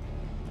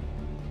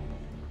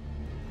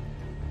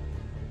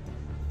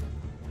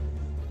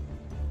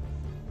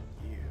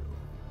 You.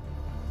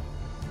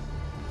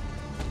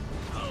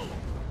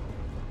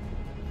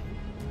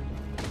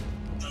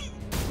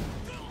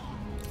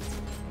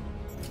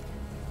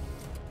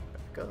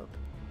 Back up.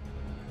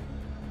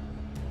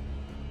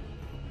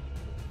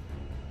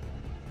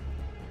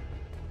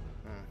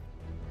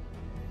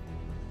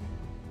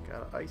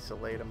 Gotta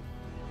isolate them.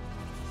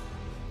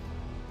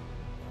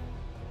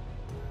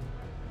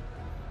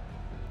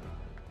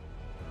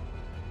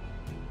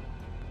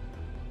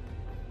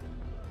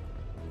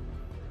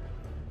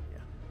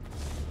 Yeah.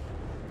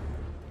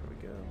 There we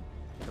go.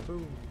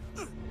 Kaboom.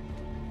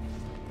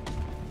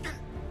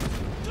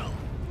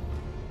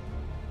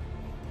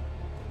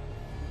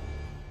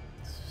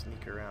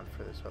 Sneak around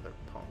for this other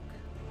punk.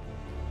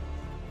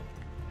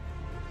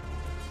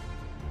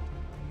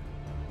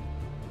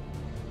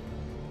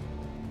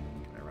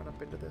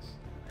 Into this?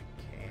 I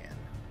can.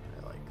 I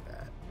like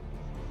that.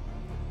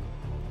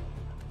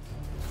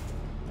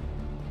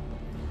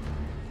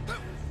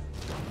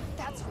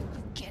 That's what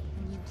you get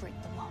when you break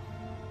the law.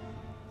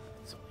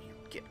 That's all you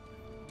get.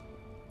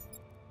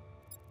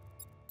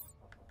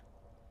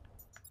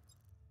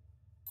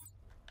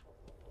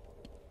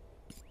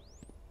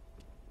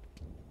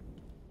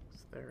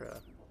 Is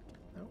there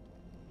no?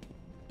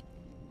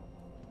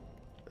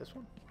 This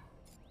one?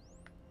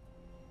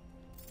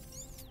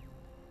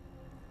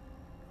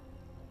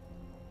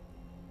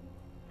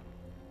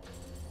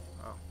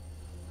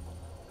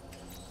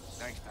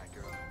 Thanks,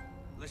 Batgirl.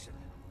 Listen,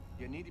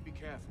 you need to be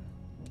careful.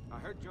 I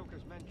heard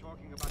Joker's men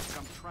talking about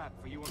some trap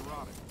for you and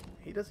Robin.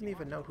 He doesn't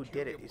even know who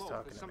did it. He's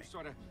talking to some me.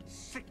 sort of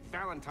sick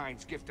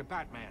Valentine's gift to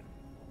Batman.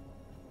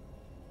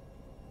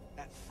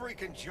 That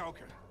freaking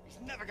Joker. He's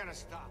never gonna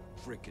stop.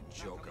 Frickin'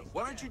 Joker.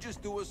 Why don't you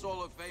just do us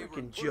all a favor Frickin'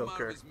 and put him out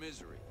Joker. of his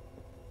misery?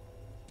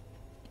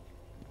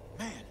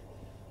 Man,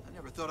 I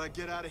never thought I'd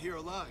get out of here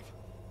alive.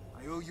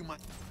 I owe you my...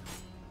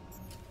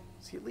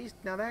 See, at least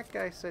now that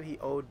guy said he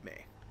owed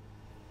me.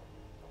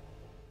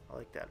 I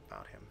like that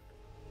about him.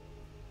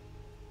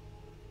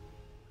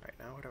 Alright,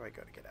 now where do I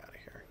go to get out of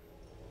here?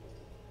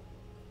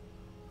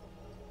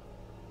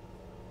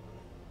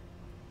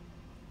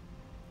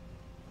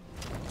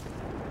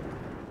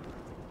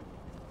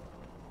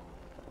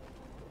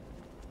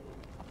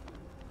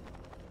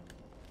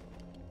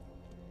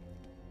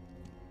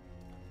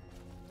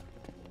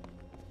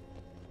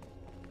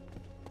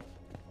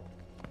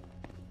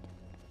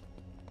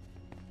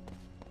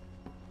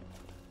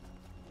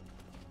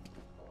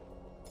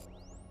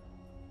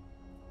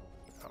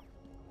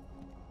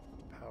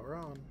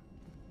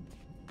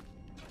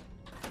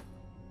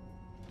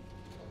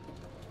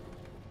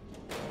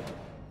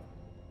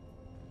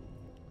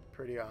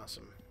 pretty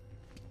awesome.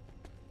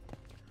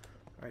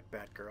 Alright,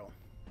 Batgirl.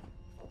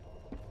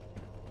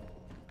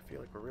 I feel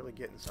like we're really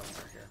getting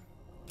somewhere here.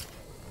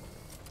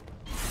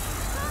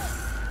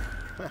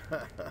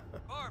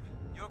 Barb,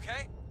 you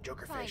okay?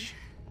 Jokerfish.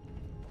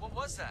 What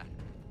was that?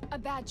 A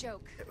bad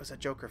joke. It was a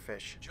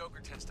Jokerfish.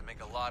 Joker tends to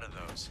make a lot of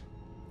those.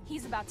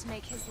 He's about to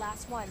make his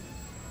last one.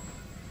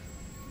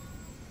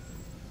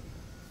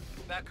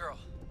 Batgirl,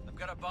 I've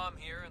got a bomb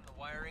here and the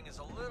wiring is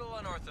a little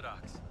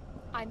unorthodox.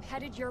 I'm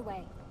headed your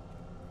way.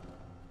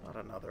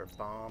 Not another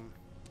bomb.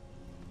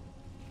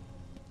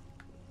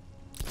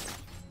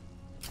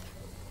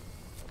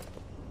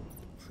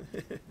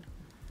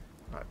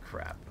 Oh,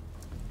 crap.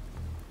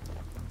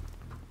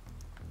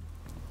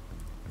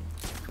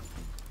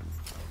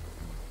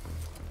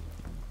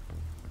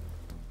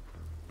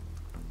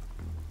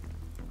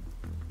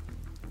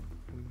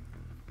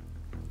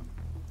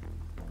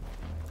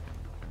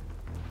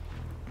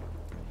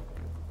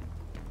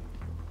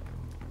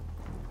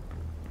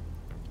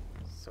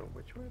 So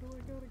which way do I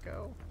gotta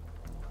go?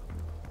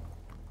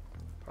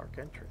 Park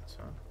entrance,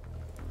 huh?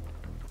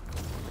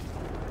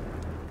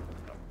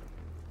 Oh.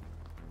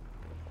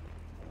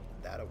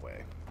 That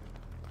away.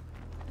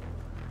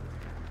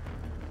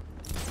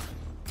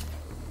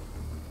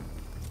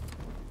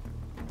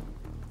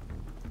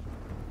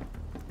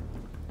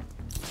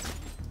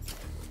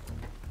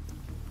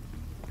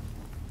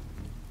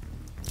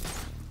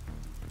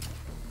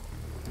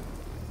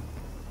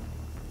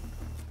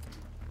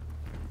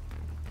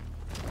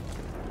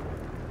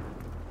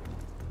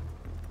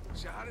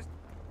 So how does...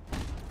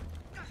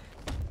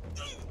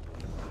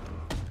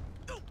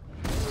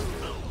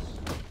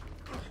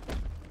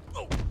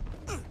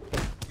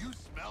 You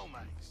smell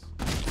nice.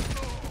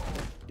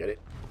 Get it?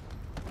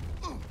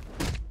 You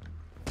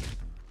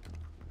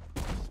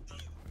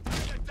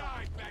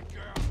died,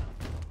 Batgirl!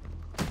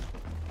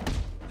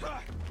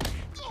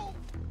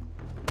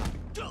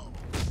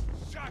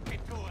 Shock it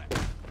to it!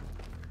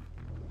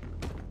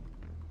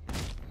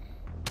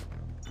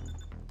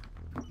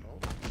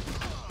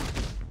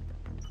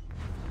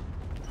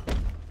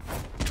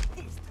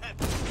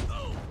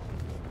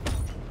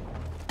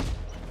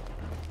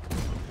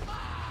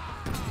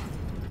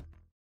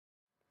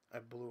 I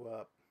blew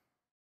up.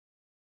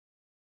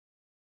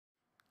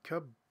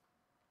 Kaboom.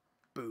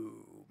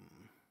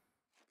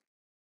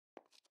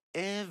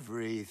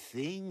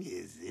 Everything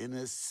is in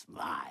a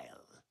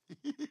smile.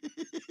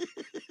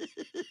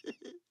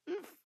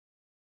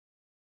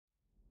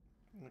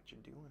 What you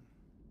doing?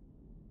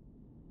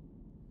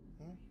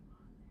 Hmm?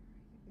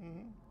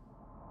 Mm-hmm.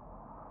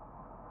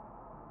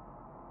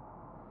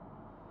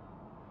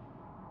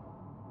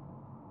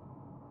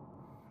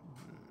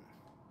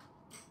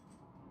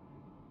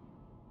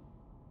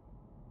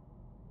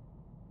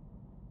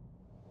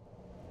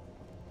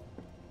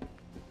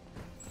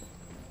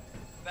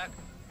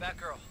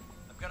 Batgirl,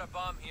 I've got a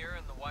bomb here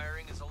and the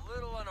wiring is a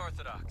little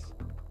unorthodox.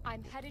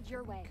 I'm headed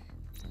your way.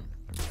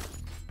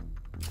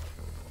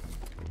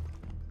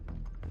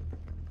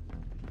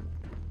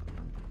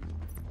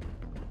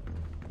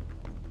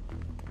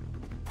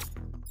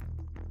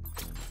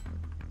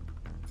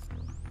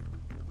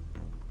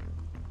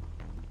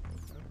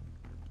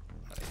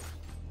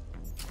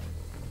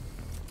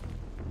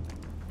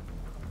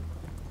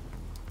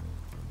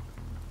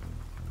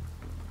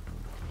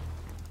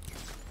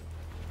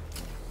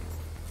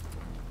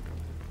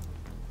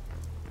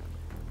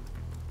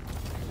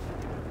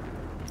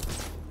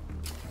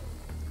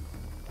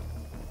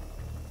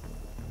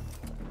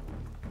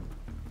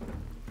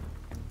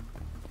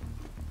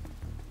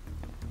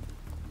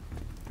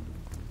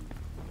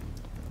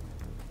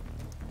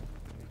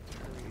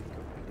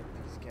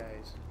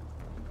 Guys.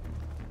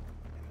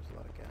 And there's a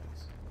lot of guys.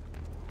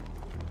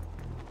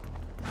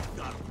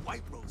 Got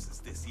white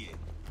roses this year.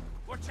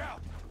 Watch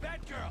out!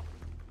 Batgirl!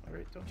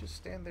 Alright, don't just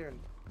stand there and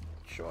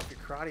show off your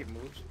karate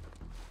moves.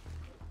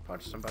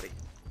 Punch somebody.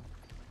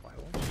 Why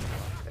won't you?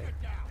 There.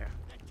 Yeah.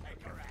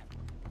 Take her out!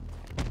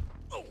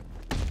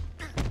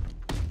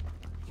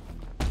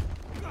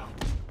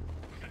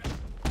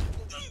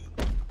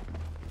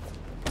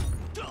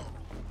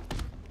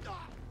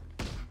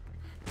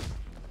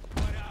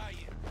 What are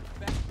you?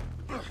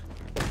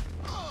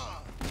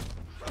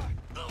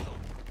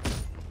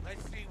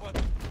 Let's see what...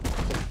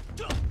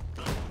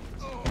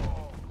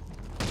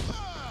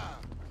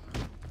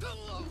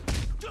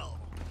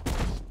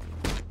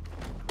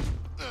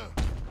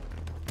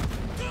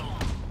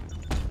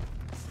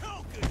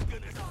 Joker's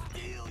gonna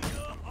steal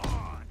your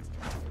heart!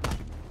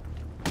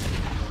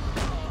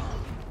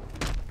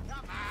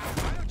 Come on,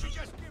 why don't you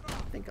just give up?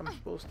 I think I'm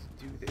supposed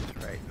to do this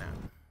right now.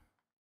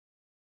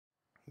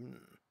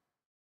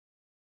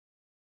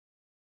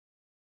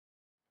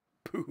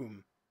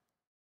 Boom.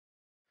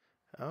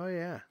 Oh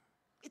yeah.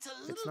 It's a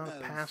It's little not a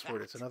known password,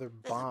 fact. it's another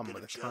There's a bomb bit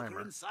with a of Joker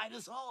timer. inside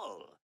us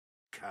all.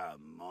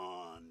 Come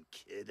on,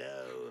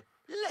 kiddo.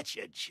 Let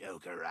your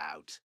Joker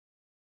out.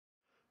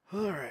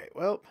 Alright,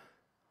 well,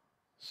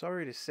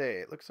 sorry to say,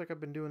 it looks like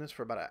I've been doing this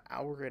for about an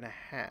hour and a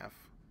half.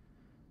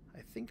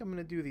 I think I'm going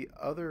to do the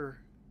other,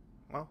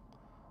 well,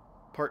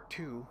 part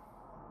 2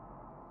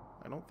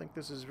 I don't think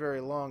this is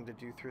very long to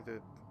do through the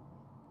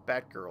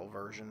Batgirl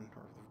version,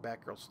 or the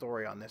Batgirl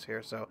story on this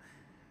here, so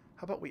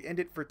how about we end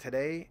it for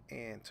today,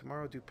 and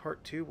tomorrow do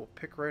part 2. We'll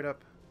pick right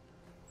up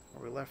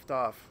where we left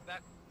off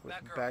with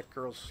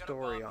Batgirl's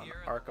story on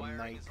Arkham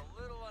Knight,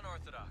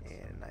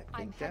 and I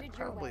think that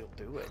probably will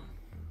do it.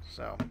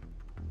 So,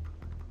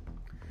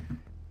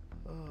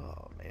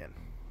 oh man,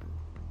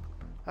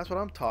 that's what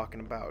I'm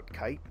talking about,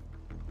 Kite.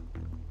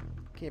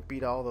 Can't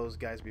beat all those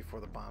guys before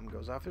the bomb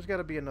goes off. There's got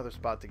to be another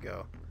spot to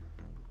go.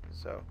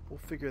 So we'll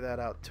figure that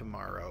out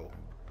tomorrow,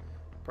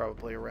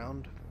 probably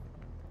around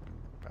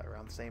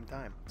the same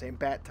time, same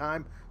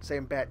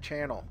bat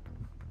channel.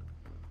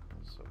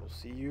 So we'll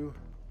see you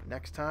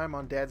next time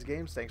on Dad's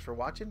Games. Thanks for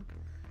watching,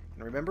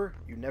 and remember,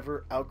 you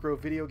never outgrow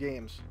video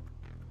games.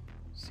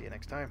 See you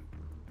next time.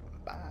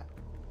 Bye.